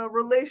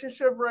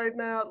relationship right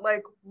now.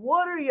 Like,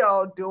 what are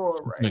y'all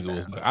doing right now?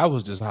 Was like, I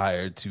was just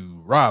hired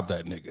to rob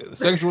that nigga.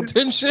 Sexual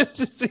tension,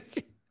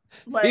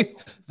 like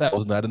that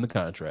was not in the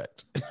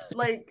contract.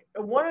 Like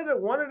one of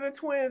the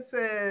twins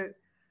said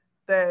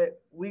that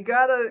we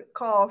got a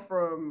call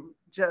from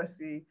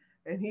Jesse,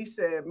 and he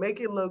said, "Make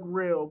it look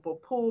real,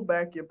 but pull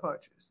back your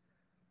punches."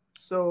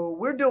 So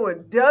we're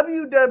doing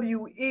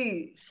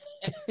WWE.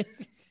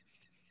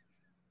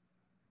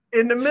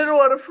 In the middle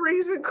of the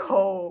freezing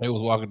cold. They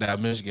was walking down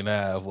Michigan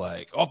Ave,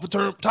 like off the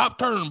top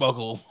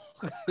turnbuckle.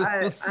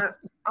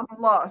 I'm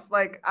lost.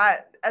 Like,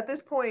 at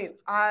this point,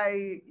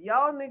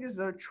 y'all niggas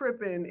are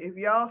tripping if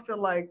y'all feel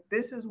like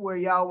this is where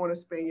y'all want to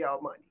spend y'all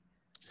money.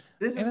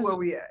 This is where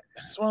we at.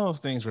 It's one of those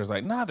things where it's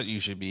like, not that you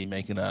should be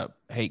making up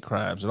hate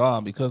crimes at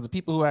all, because the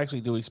people who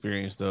actually do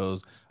experience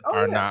those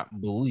are not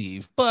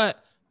believed.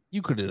 But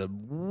you could have did a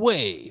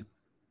way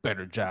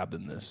better job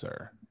than this,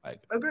 sir. Like,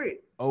 agreed.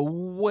 A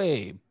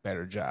way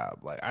better job.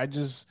 Like,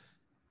 this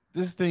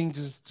thing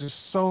there's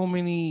so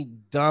many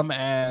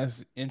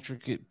dumbass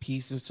intricate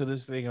pieces to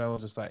this thing, and I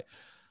was just like,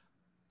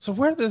 so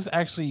where did this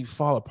actually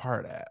fall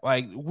apart at?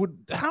 Like,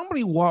 how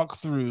many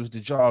walkthroughs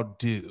did y'all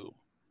do?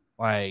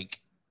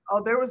 Like,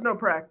 there was no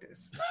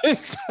practice.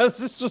 Because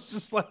this was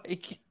just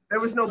like, there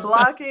was no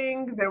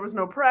blocking, there was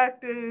no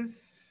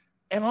practice.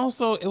 And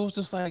also it was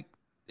just like,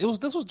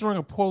 this was during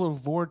a polar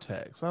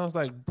vortex. I was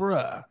like,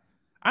 bruh,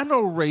 I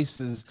know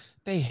races,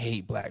 they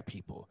hate black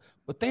people,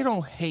 but they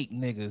don't hate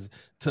niggas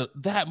to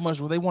that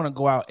much where they want to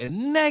go out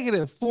in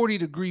negative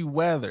 40-degree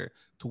weather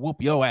to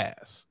whoop your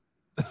ass.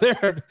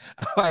 They're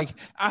like,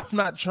 I'm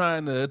not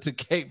trying to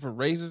cape for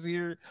races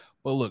here,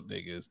 but look,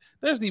 niggas,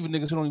 there's even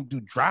niggas who don't even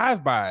do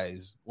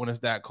drive-bys when it's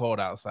that cold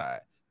outside.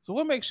 So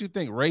what makes you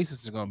think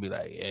racists are gonna be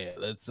like, yeah,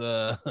 let's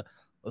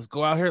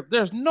go out here?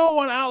 There's no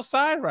one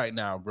outside right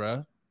now,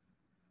 bruh.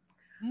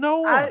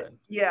 No one.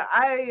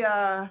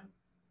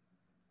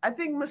 I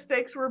think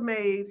mistakes were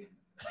made.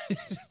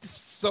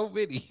 So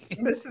many.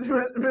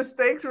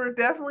 Mistakes were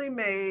definitely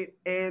made,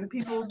 and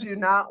people do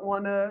not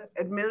want to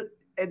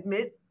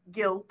admit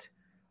guilt.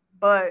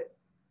 But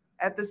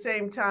at the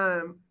same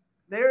time,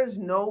 there is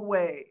no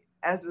way,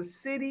 as a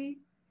city,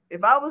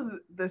 if I was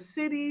the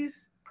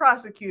city's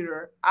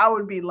prosecutor, I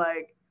would be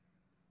like,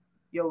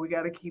 yo, we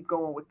got to keep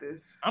going with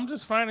this. I'm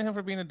just fining him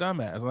for being a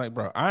dumbass. Like,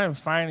 bro, I am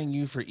fining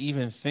you for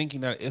even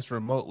thinking that it's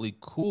remotely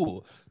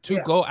cool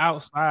to go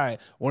outside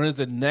when it's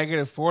a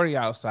negative 40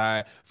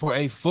 outside for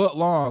a foot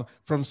long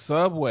from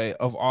Subway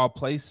of all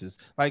places.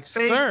 Like,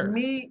 sir.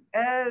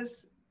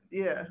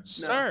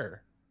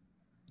 Sir.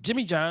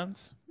 Jimmy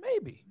John's,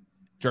 maybe.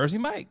 Jersey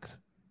Mike's,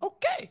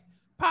 okay.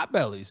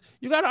 Potbellies,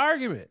 you got an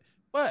argument.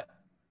 But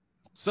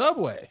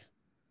Subway,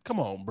 come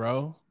on,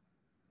 bro.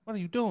 What are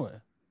you doing?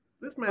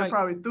 This man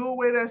probably threw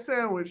away that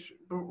sandwich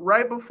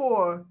right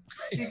before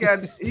he got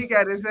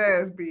his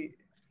ass beat.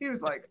 He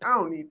was like, I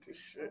don't need this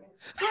shit.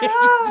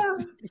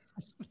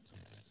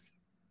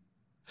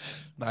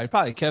 No, he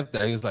probably kept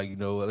that. He was like,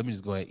 let me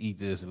just go ahead and eat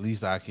this. At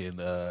least I can,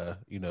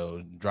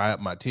 dry up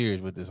my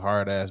tears with this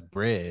hard ass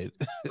bread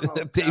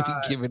that they've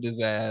been giving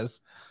his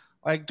ass.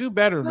 Like, do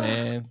better,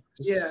 man.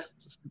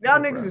 Y'all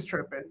niggas is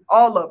tripping.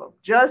 All of them.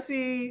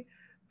 Jussie,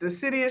 the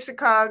city of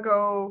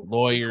Chicago,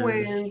 lawyers, the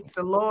twins,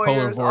 the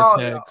lawyers, polar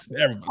vortex,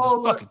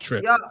 everybody's fucking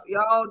tripping.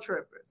 Y'all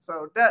tripping.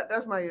 So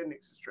that's my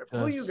niggas is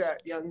tripping. Who you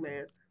got, young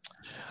man?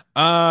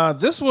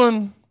 This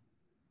one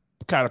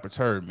kind of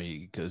perturbed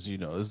me because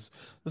this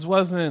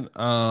wasn't.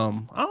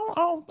 I'm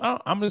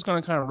just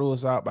gonna kind of rule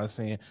this out by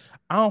saying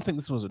I don't think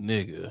this was a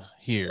nigga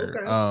here.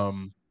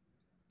 Okay.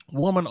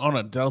 Woman on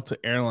a Delta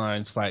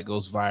Airlines flight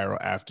goes viral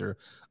after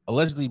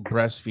allegedly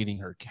breastfeeding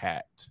her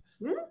cat.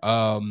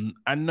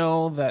 I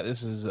know that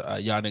this is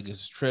y'all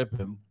niggas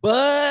tripping,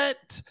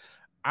 but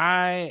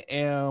I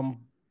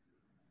am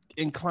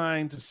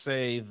inclined to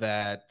say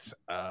that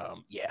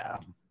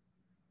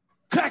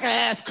cracker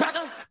ass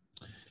cracker.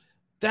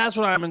 That's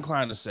what I'm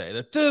inclined to say,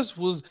 that this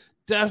was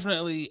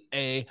definitely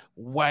a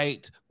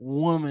white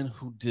woman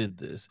who did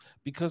this,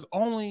 because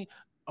only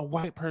a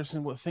white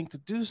person would think to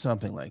do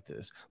something like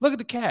this. Look at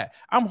the cat.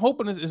 I'm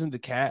hoping this isn't the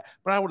cat,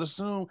 but I would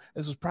assume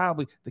this was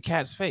probably the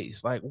cat's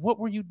face. Like, what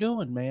were you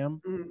doing,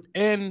 ma'am? Mm.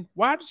 And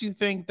why did you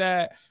think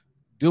that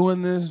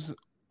doing this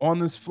on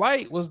this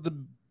flight was the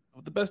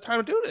best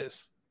time to do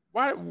this?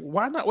 Why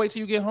not wait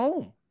till you get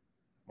home?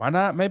 Why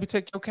not maybe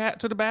take your cat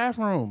to the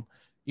bathroom,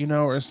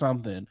 or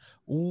something?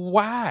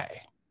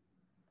 Why?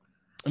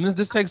 And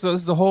this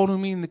is a whole new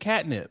meaning to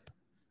catnip.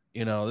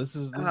 This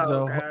is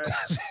Oh, a God.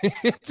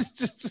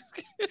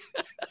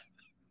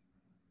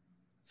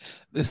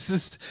 this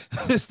is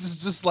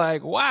just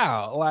like,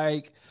 wow,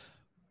 like,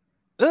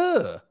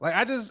 like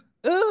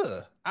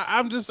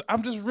I'm just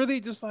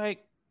really just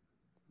like,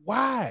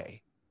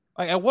 why?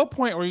 Like, at what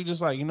point were you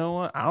just like, you know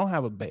what? I don't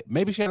have a baby.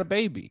 Maybe she had a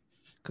baby,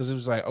 because it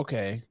was like,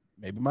 okay,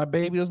 maybe my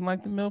baby doesn't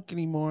like the milk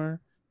anymore.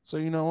 So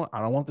you know what?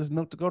 I don't want this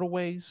milk to go to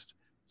waste.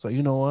 So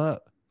you know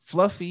what?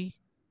 Fluffy.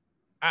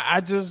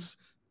 I just,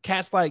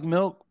 cats like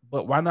milk,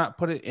 but why not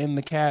put it in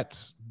the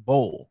cat's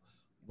bowl?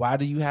 Why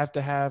do you have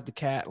to have the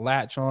cat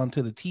latch on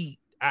to the teat?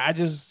 I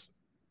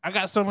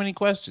got so many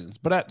questions,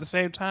 but at the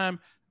same time,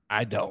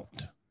 I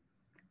don't.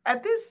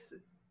 At this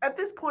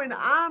point,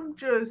 I'm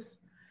just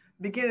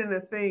beginning to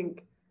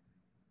think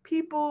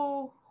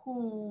people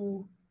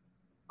who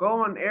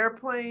go on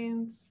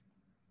airplanes,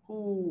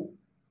 who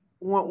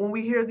when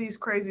we hear these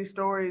crazy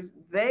stories,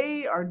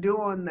 they are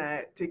doing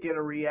that to get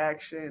a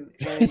reaction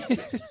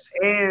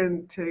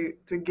and to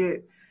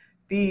get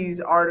these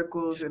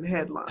articles and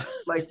headlines.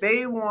 Like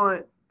they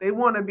want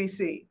to be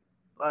seen.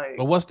 Like,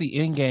 but what's the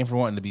end game for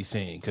wanting to be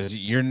seen? Because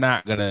you're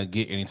not gonna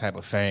get any type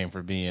of fame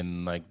for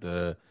being like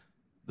the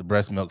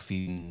breast milk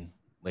feeding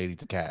lady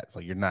to cats.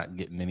 Like, you're not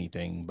getting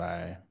anything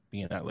by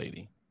being that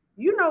lady.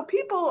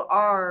 People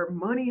are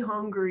money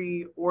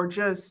hungry or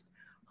just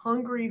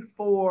hungry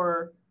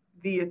for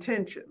the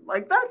attention.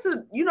 Like that's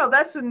a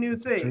new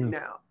thing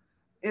now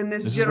in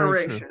this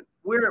generation.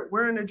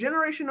 We're in a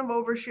generation of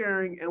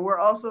oversharing, and we're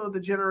also the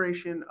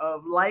generation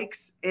of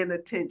likes and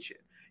attention.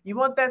 You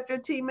want that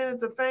 15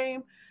 minutes of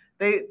fame?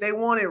 They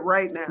want it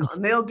right now,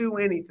 and they'll do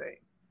anything.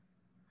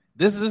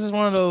 This is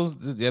one of those.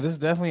 Yeah, this is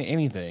definitely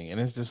anything, and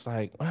it's just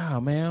like, wow,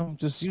 man.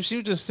 She was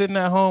just sitting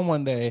at home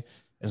one day.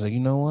 It's like, you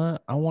know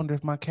what? I wonder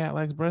if my cat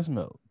likes breast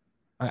milk.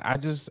 I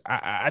just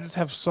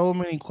have so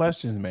many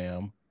questions,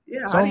 ma'am.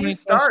 Yeah, so many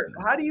questions.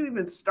 How do you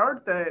even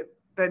start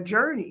that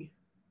journey?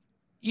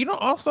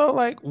 Also,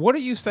 like, what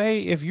do you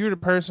say if you're the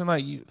person,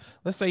 like,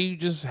 let's say you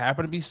just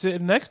happen to be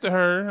sitting next to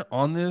her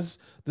on this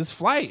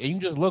flight, and you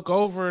just look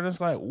over and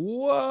it's like,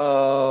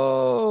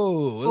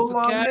 whoa, it's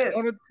a cat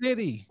on a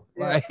titty.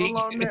 Yeah, like,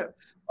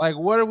 like,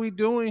 what are we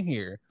doing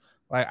here?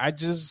 Like, and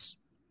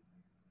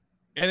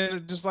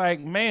it's just like,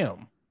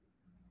 ma'am,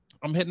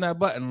 I'm hitting that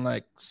button,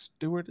 like,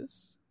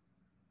 stewardess.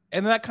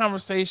 And that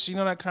conversation,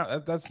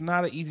 that's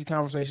not an easy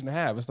conversation to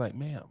have. It's like,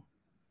 ma'am,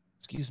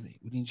 excuse me,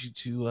 we need you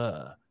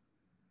to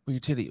put your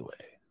titty away.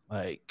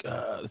 Like,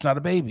 it's not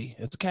a baby,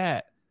 it's a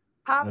cat.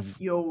 Pop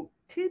your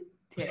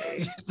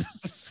titty.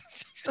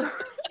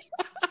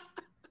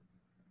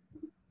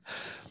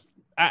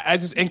 I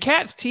just, and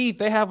cats' teeth,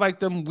 they have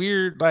like them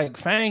weird like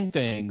fang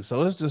things.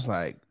 So it's just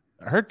like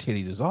her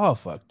titties is all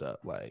fucked up.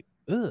 Like,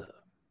 ugh.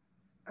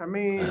 I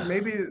mean,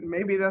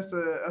 maybe that's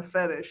a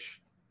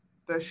fetish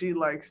that she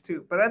likes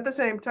too. But at the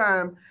same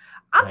time,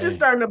 I'm just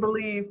starting to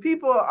believe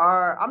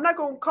I'm not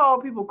going to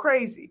call people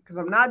crazy, because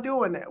I'm not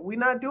doing that. We're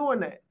not doing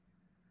that.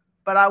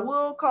 But I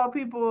will call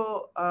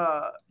people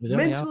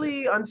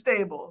mentally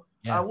unstable.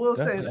 Yeah, I will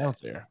say that. Out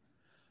there.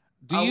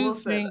 Do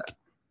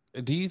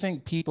you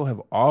think people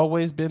have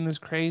always been this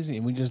crazy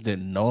and we just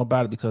didn't know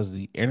about it because of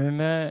the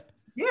internet?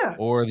 Yeah.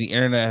 Or the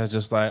internet has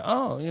just like,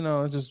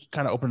 it's just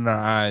kind of opening our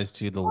eyes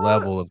to the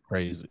level of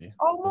crazy.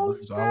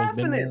 Most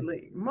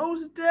definitely.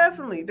 Most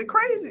definitely. The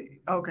crazy.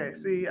 Okay,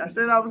 see, I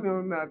said I was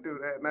going to not do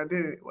that, and I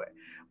did it anyway.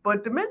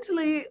 But the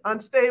mentally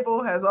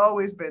unstable has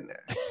always been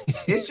there.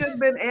 It's just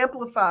been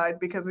amplified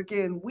because,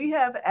 again, we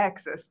have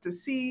access to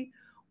see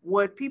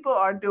what people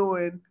are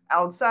doing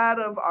outside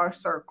of our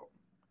circle.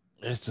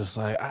 It's just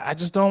like, I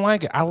just don't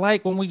like it. I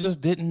like when we just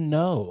didn't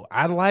know.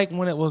 I like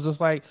when it was just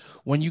like,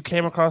 when you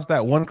came across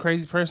that one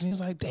crazy person, you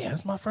was like, damn,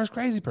 that's my first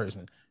crazy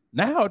person.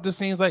 Now it just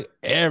seems like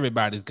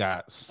everybody's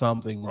got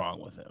something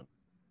wrong with him.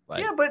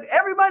 Like, yeah, but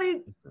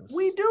everybody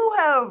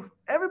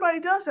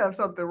does have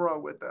something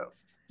wrong with them.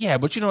 Yeah,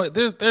 but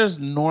there's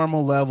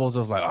normal levels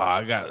of like, oh,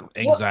 I got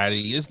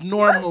anxiety. It's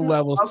normal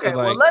levels to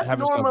like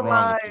having stuff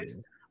wrong with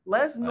you.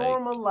 Let's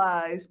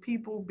normalize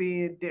people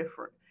being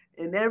different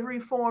in every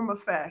form of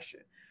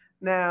fashion.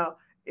 Now,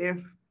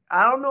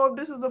 I don't know if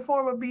this is a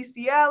form of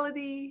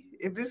bestiality,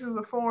 if this is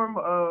a form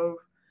of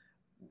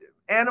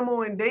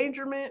animal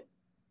endangerment.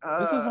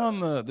 This is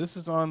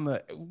on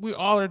the we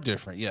all are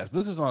different. Yes,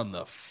 this is on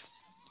the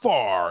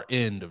far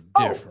end of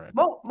different.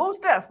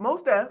 Most def.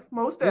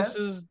 This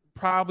is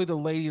probably the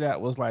lady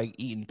that was like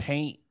eating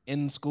paint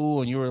in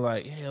school, and you were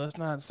like, hey, let's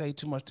not say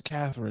too much to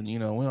Catherine. We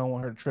don't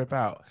want her to trip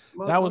out.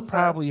 That was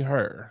probably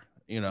her.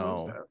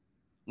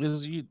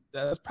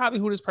 That's probably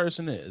who this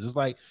person is. It's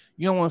like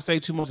you don't want to say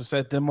too much to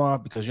set them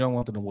off because you don't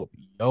want them to whoop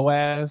your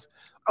ass,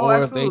 Oh,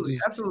 or if they absolutely,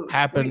 just absolutely.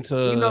 happen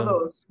We know to,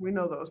 those. We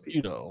know those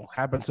people.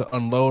 happen to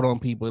unload on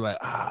people like,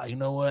 you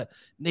know what,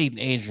 Nate and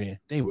Adrian,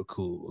 they were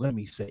cool. Let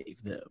me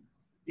save them.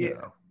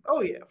 Yeah.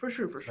 Oh yeah, for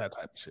sure. That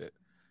type of shit.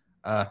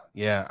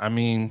 Yeah. I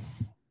mean,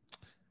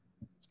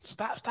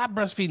 stop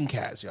breastfeeding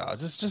cats, y'all.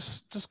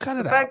 Just cut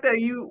it The out. fact that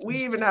we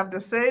even have to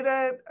say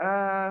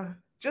that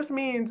just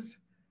means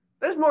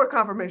there's more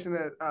confirmation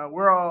that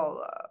we're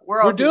doomed.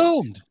 We're all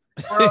doomed.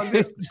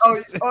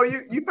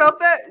 You felt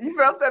that? You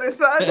felt that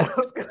inside?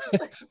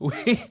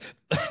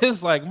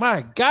 It's like,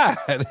 my God,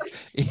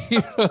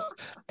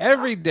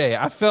 every day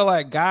I feel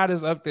like God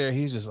is up there.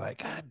 He's just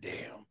like, God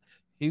damn.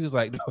 He was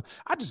like, no,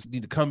 I just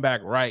need to come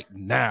back right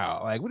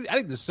now. Like, I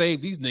need to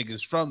save these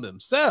niggas from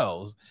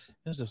themselves.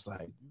 It's just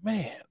like,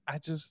 man,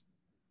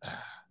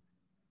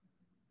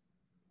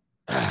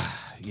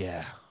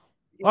 yeah.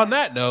 On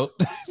that note,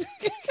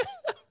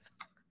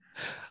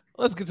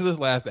 let's get to this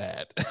last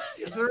ad.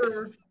 Yes,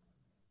 sir.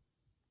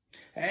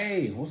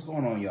 Hey, what's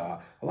going on,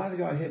 y'all? A lot of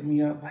y'all hit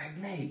me up like,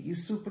 Nate, you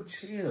super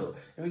chill.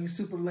 You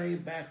super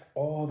laid back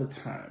all the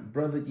time.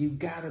 Brother, you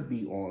gotta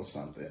be on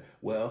something.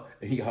 Well,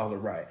 y'all are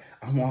right.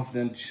 I'm off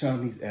them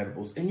chummies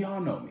edibles, and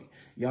y'all know me.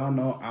 Y'all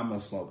know I'm a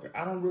smoker.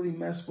 I don't really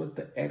mess with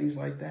the eddies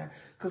like that,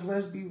 because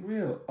let's be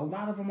real, a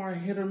lot of them are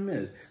hit or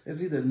miss.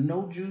 There's either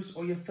no juice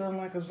or you're feeling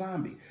like a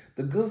zombie.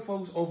 The good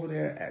folks over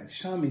there at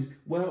Chummies,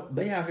 well,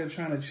 they out here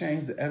trying to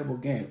change the edible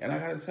game. And I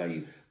gotta tell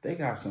you, they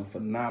got some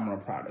phenomenal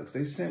products.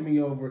 They sent me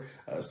over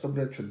some of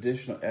their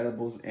traditional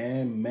edibles,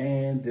 and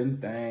man, them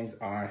things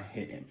are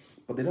hitting.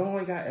 But they don't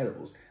only got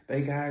edibles.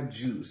 They got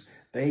juice.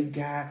 They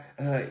got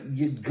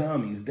your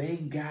gummies. They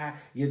got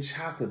your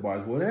chocolate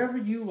bars. Whatever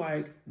you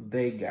like,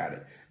 they got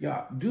it.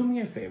 Y'all, do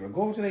me a favor.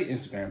 Go over to their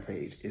Instagram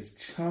page. It's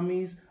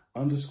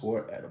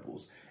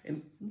Chummies_edibles.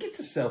 And get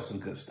yourself some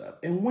good stuff.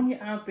 And when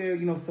you're out there,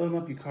 filling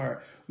up your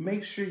cart,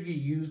 make sure you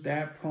use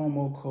that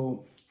promo code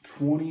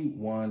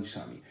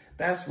 21Chummy.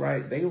 That's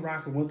right. They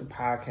rocking with the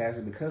podcast.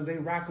 And because they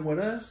rocking with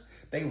us,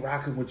 they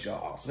rocking with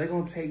y'all. So they're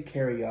going to take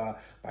care of y'all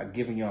by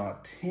giving y'all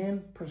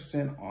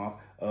 10%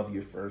 off of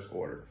your first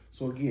order.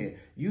 So again,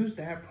 use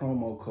that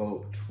promo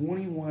code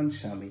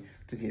 21Chummy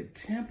to get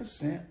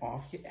 10%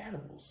 off your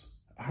edibles.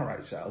 All right,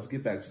 y'all, let's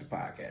get back to the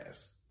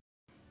podcast.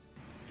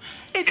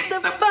 It's the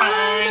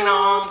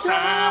final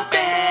topic.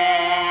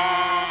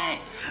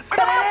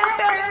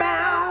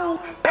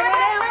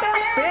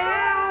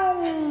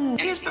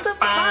 It's the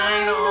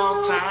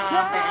final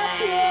topic.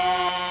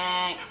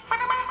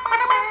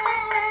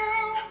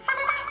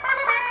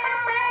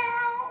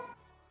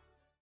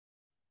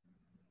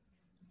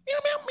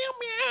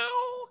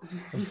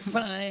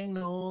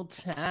 Final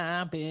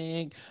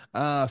topic.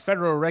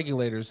 Federal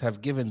regulators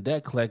have given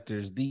debt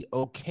collectors the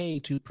okay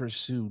to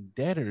pursue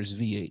debtors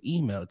via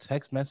email,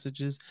 text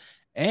messages,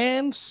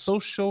 and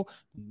social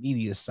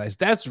media sites.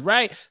 That's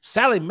right.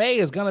 Sallie Mae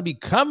is going to be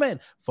coming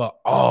for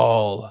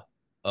all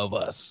of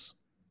us.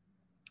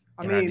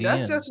 I mean,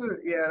 that's just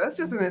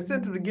an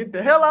incentive to get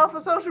the hell off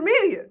of social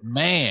media.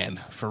 Man,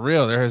 for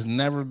real, there has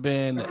never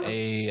been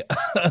an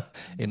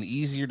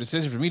easier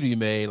decision for me to be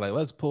made. Like,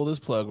 let's pull this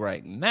plug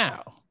right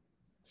now.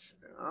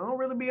 I don't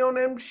really be on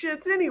them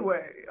shits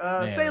anyway.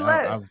 Say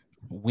less. I've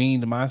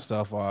weaned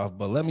myself off,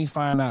 but let me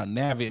find out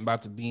Navit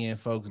about to be in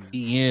folks'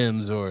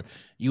 DMs, or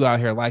you out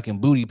here liking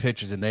booty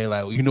pictures, and they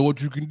like, well, you know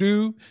what you can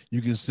do?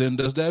 You can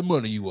send us that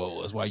money you owe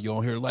us while you're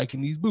on here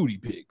liking these booty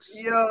pics.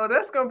 Yo,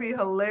 that's gonna be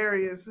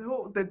hilarious.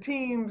 The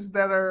teams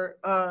that are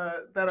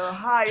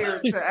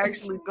hired to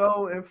actually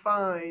go and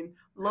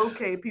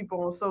locate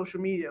people on social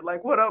media.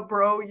 Like, what up,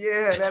 bro?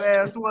 Yeah, that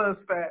ass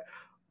was fat,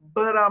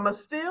 but I'ma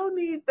still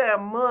need that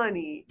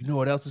money. You know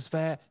what else is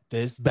fat?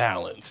 This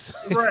balance.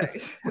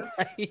 Right.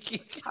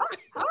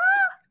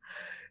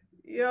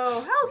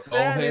 Yo, how sad is it? Go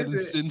ahead and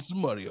send some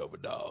money over,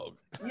 dog.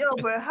 Yo,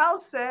 but how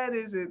sad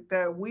is it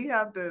that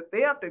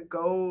they have to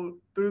go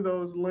through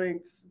those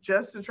links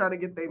just to try to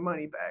get their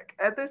money back?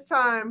 At this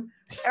time,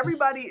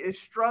 everybody is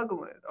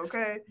struggling,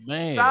 okay?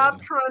 Man.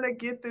 Stop trying to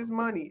get this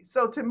money.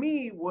 So to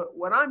me,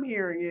 what I'm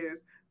hearing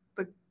is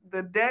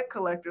the debt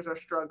collectors are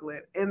struggling,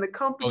 and the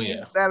companies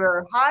that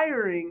are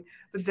hiring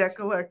the debt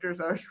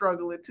collectors are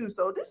struggling too.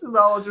 So this is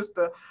all just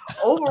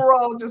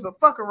overall just a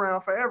fuck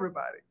around for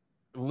everybody.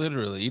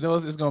 Literally,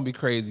 it's gonna be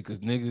crazy because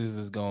niggas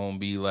is gonna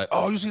be like,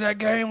 oh, you see that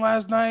game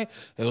last night?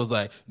 It was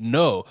like,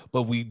 no,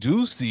 but we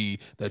do see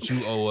that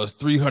you owe us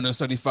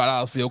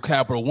 $375 for your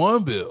Capital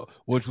One bill,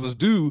 which was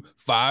due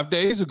 5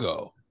 days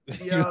ago.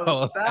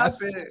 Yo, stop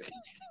it.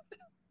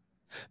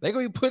 They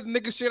gonna be putting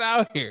nigga shit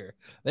out here.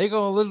 They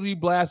gonna literally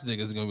blast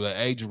niggas. They're gonna be like,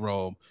 hey,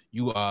 Jerome,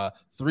 you are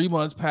 3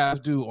 months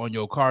past due on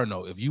your car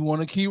note. If you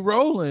want to keep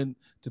rolling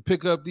to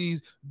pick up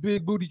these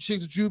big booty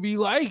chicks that you be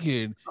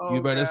liking,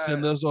 you better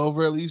send us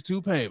over at least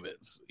 2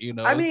 payments.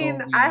 I mean,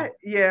 I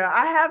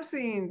have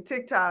seen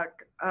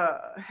TikTok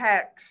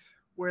hacks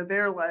where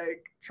they're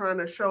like trying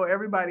to show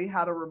everybody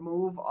how to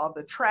remove all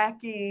the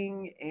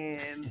tracking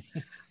and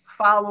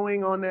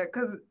following on that,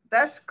 because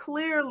that's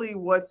clearly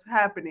what's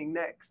happening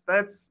next.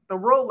 That's the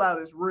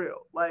rollout is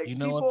real. Like You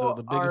know what people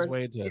the biggest are,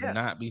 way to yeah,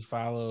 not be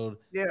followed?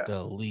 yeah,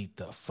 Delete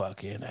the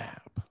fucking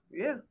app.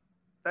 yeah,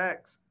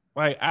 facts.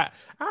 Like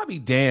I'd be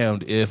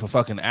damned if a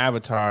fucking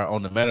avatar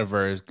on the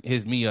metaverse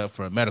hits me up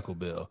for a medical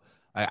bill.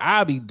 Like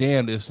I'd be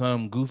damned if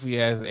some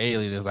goofy ass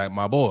alien is like,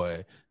 my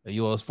boy,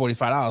 you owe us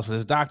 $45 for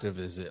this doctor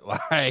visit.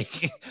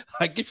 Like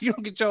if you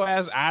don't get your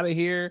ass out of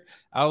here,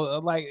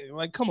 I'll like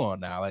come on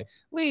now, like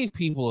leave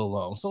people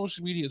alone.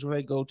 Social media is where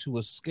they go to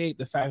escape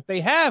the fact they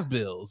have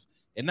bills,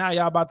 and now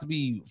y'all about to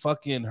be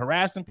fucking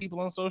harassing people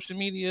on social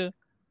media.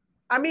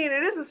 I mean,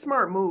 it is a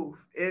smart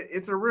move.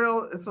 It's a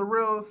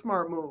real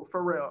smart move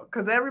for real.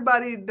 Because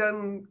everybody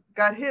done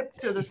got hip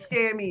to the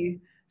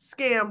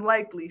scam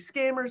likely.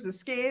 Scammers are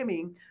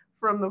scamming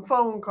from the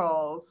phone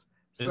calls.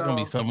 There's gonna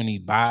be so many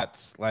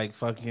bots like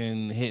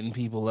fucking hitting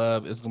people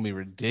up. It's gonna be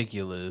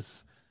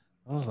ridiculous.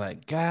 I was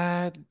like,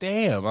 God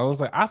damn. I was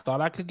like, I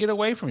thought I could get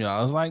away from y'all.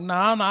 I was like,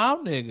 nah,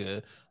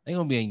 nigga. They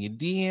gonna be in your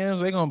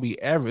DMs. They gonna be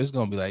It's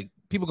gonna be like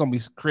people gonna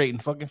be creating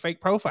fucking fake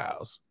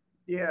profiles.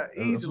 Yeah,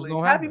 That's easily.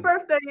 what's Happy happen.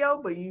 birthday,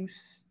 yo! But you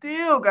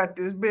still got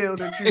this bill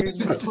that you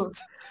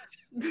didn't.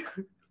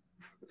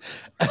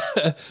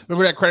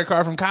 Remember that credit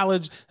card from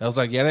college? I was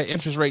like, yeah, that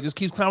interest rate just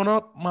keeps climbing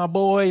up, my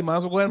boy. You might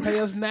as well go ahead and pay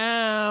us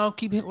now.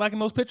 Keep liking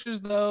those pictures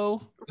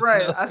though.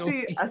 Right.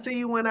 I see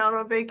you went out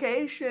on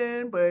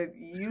vacation, but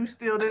you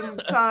still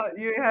didn't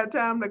you ain't had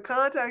time to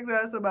contact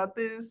us about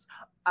this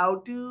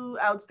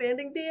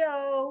outstanding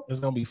deal.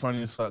 It's gonna be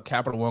funny as fuck.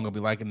 Capital One gonna be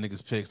liking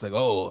niggas pics like,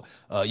 oh,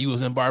 you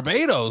was in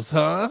Barbados,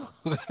 huh?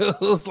 It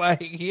was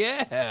like,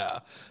 yeah.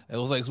 It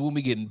was like, so when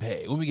we getting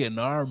paid? When we getting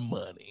our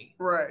money?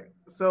 Right.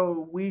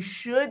 So we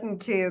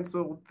shouldn't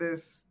cancel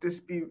this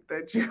dispute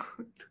that you.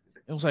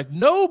 It was like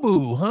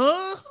Nobu,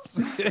 huh?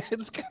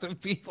 It's gonna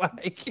be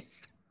like.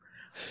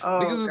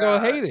 Niggas is gonna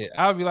hate it.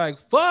 I'll be like,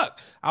 fuck.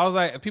 I was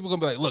like, people gonna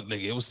be like, look,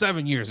 nigga, it was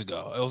 7 years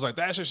ago. It was like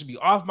that shit should be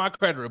off my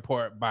credit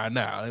report by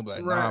now. They'd be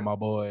like, nah, my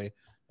boy.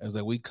 It was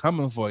like, we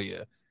coming for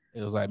you.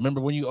 It was like, remember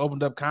when you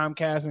opened up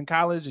Comcast in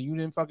college and you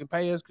didn't fucking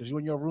pay us because you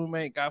and your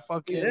roommate got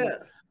fucking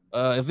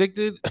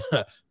evicted?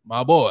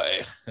 My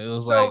boy. It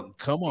was like,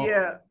 come on.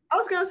 Yeah. I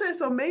was gonna say,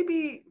 so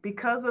maybe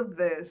because of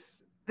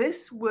this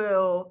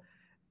will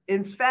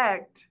in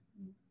fact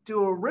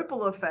do a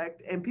ripple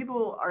effect, and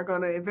people are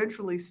going to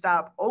eventually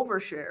stop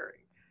oversharing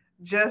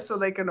just so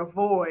they can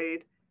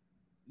avoid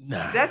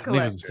debt collectors.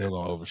 Niggas are still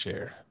going to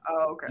overshare.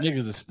 Oh, okay.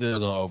 Niggas are still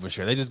going to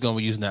overshare. They just going to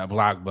be using that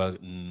block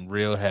button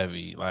real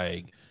heavy.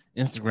 Like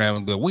Instagram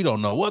and go, we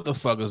don't know what the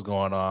fuck is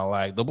going on.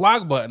 Like the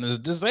block button is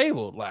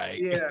disabled. Like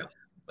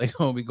they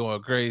going to be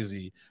going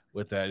crazy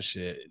with that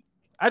shit.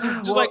 I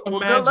just like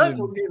imagine. Good luck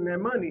with getting that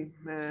money,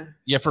 man.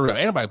 Yeah, for real.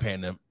 Ain't nobody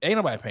paying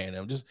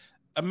them. Just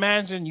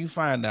imagine you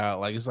find out,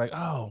 like, it's like,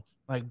 oh,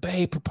 like,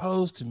 babe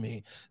proposed to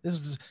me. This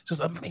is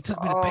just, he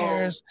took me to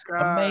Paris.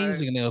 God.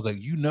 Amazing. And it was like,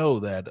 you know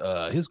that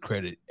his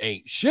credit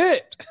ain't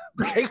shit.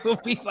 They will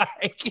be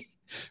like,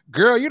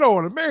 girl, you don't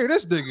want to marry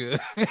this nigga.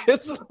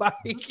 It's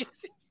like,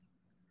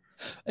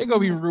 they're going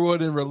to be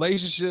ruining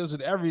relationships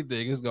and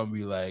everything. It's going to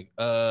be like,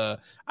 I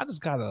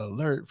just got an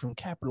alert from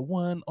Capital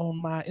One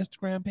on my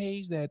Instagram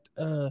page that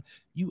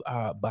you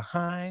are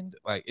behind.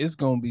 Like, it's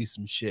going to be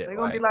some shit. They're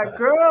going to be like,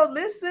 girl,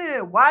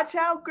 listen, watch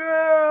out,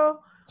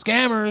 girl.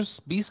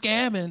 Scammers be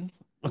scamming.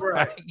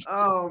 Right.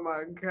 Oh,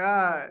 my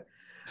God.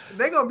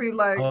 They're going to be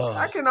like,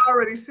 I can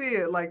already see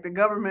it. Like, the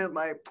government,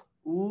 like,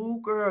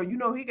 ooh, girl, you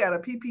know he got a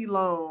PP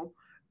loan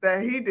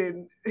that he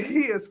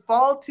is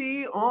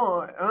faulty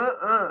on.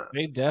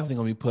 They definitely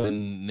gonna be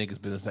putting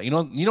niggas business down.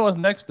 You know what's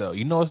next though?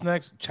 You know what's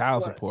next?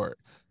 Child support.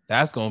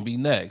 That's gonna be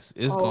next.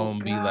 It's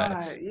gonna be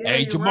like,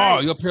 hey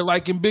Jamal, you up here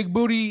liking big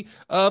booty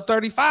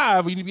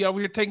 35. You need to be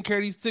over here taking care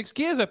of these 6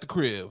 kids at the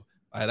crib.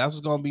 Like, that's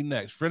what's gonna be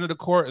next. Friend of the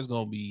court is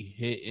gonna be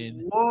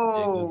hitting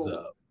niggas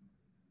up.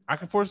 I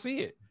can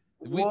foresee it.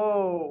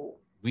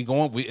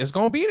 It's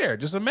gonna be there.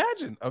 Just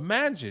imagine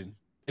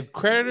if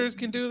creditors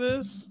can do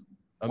this.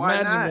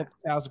 Imagine what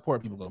child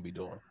support people gonna be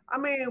doing. I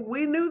mean,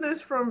 we knew this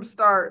from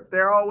start.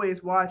 They're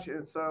always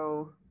watching,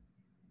 so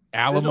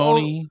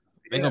alimony.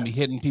 They're gonna be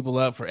hitting people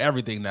up for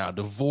everything now.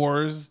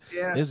 Divorce.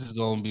 Yeah. This is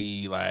gonna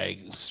be like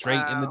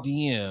straight in the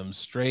DMs.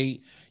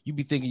 Straight. You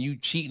be thinking you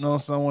cheating on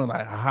someone,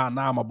 like, haha,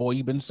 nah, my boy,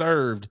 you been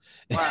served.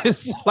 Wow.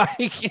 It's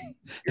like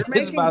you're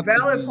making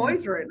valid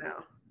points right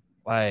now.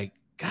 Like,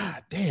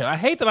 God damn, I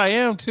hate that I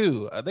am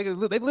too. I think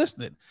they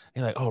listening.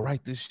 They're like, oh,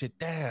 write this shit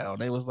down.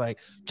 They was like,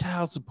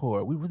 child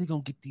support. We really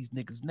gonna get these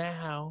niggas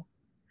now.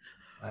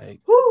 Like,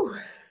 whew,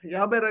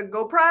 y'all better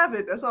go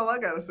private. That's all I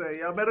gotta say.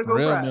 Y'all better go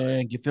private.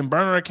 Man, get them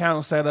burner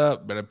accounts set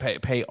up. Better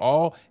pay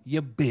all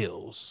your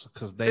bills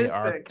because they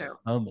are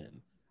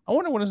coming. I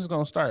wonder when this is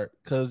gonna start.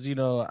 Because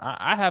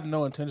I have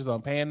no intentions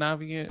on paying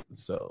Navient,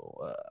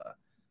 so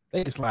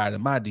they can slide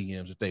in my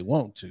DMs if they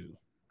want to.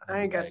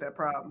 I ain't got that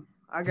problem.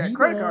 I got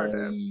credit card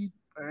debt.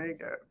 I ain't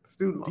got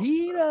student loan.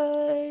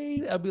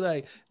 Denied. I'll be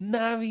like,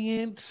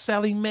 Navient,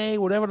 Sally Mae,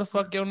 whatever the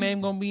fuck your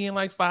name gonna be in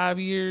like 5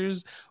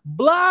 years,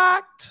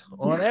 blocked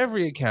on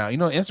every account. You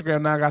know,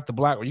 Instagram now got the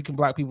block where you can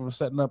block people for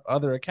setting up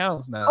other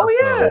accounts now. Oh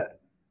yeah. So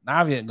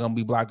Navient gonna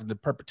be blocked into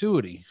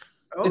perpetuity.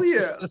 Oh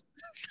yeah.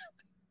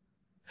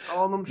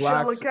 All them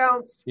shell blocks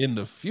accounts. in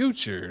the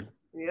future.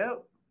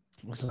 Yep.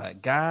 It's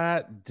like,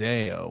 God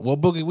damn. Well,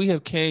 Boogie, we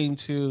have came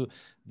to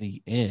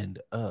the end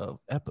of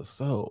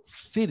episode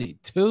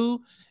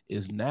 52.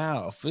 Is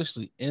now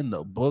officially in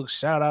the book.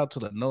 Shout out to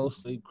the No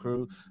Sleep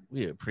crew.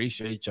 We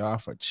appreciate y'all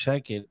for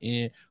checking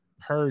in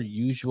per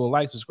usual.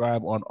 Like,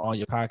 subscribe on all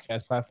your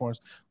podcast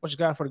platforms. What you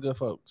got for the good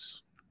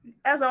folks?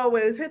 As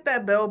always, hit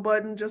that bell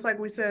button, just like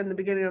we said in the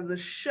beginning of the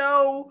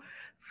show,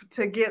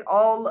 to get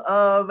all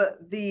of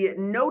the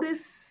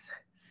notices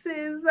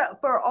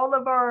for all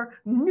of our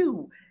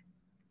new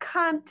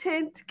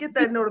content. Get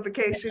that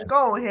notification.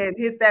 Go ahead and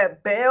hit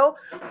that bell.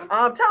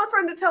 Tell a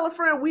friend to tell a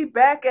friend. We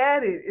back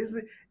at it.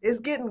 It's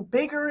getting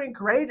bigger and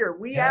greater.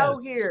 We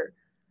out here.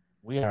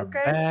 We are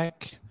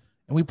back,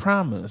 and we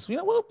promise.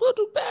 We'll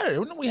do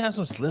better. We have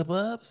some slip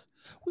ups.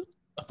 We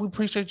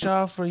appreciate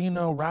y'all for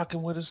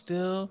rocking with us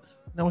still.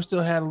 We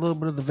still had a little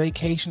bit of the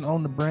vacation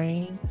on the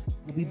brain.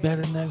 We'll be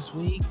better next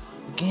week.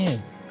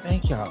 Again,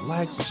 thank y'all.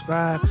 Like,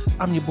 subscribe.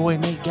 I'm your boy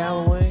Nate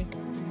Galloway.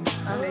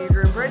 I'm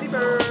Adrian Brady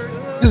Bird.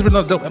 This has been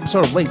another dope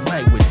episode of Late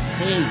Night with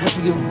Hey. What's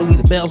we giving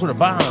Boogie the bells or the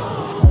bombs?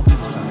 What's gonna be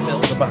this time?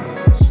 Bells or the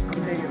bombs?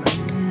 I'm hanging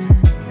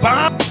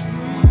out. Bomb.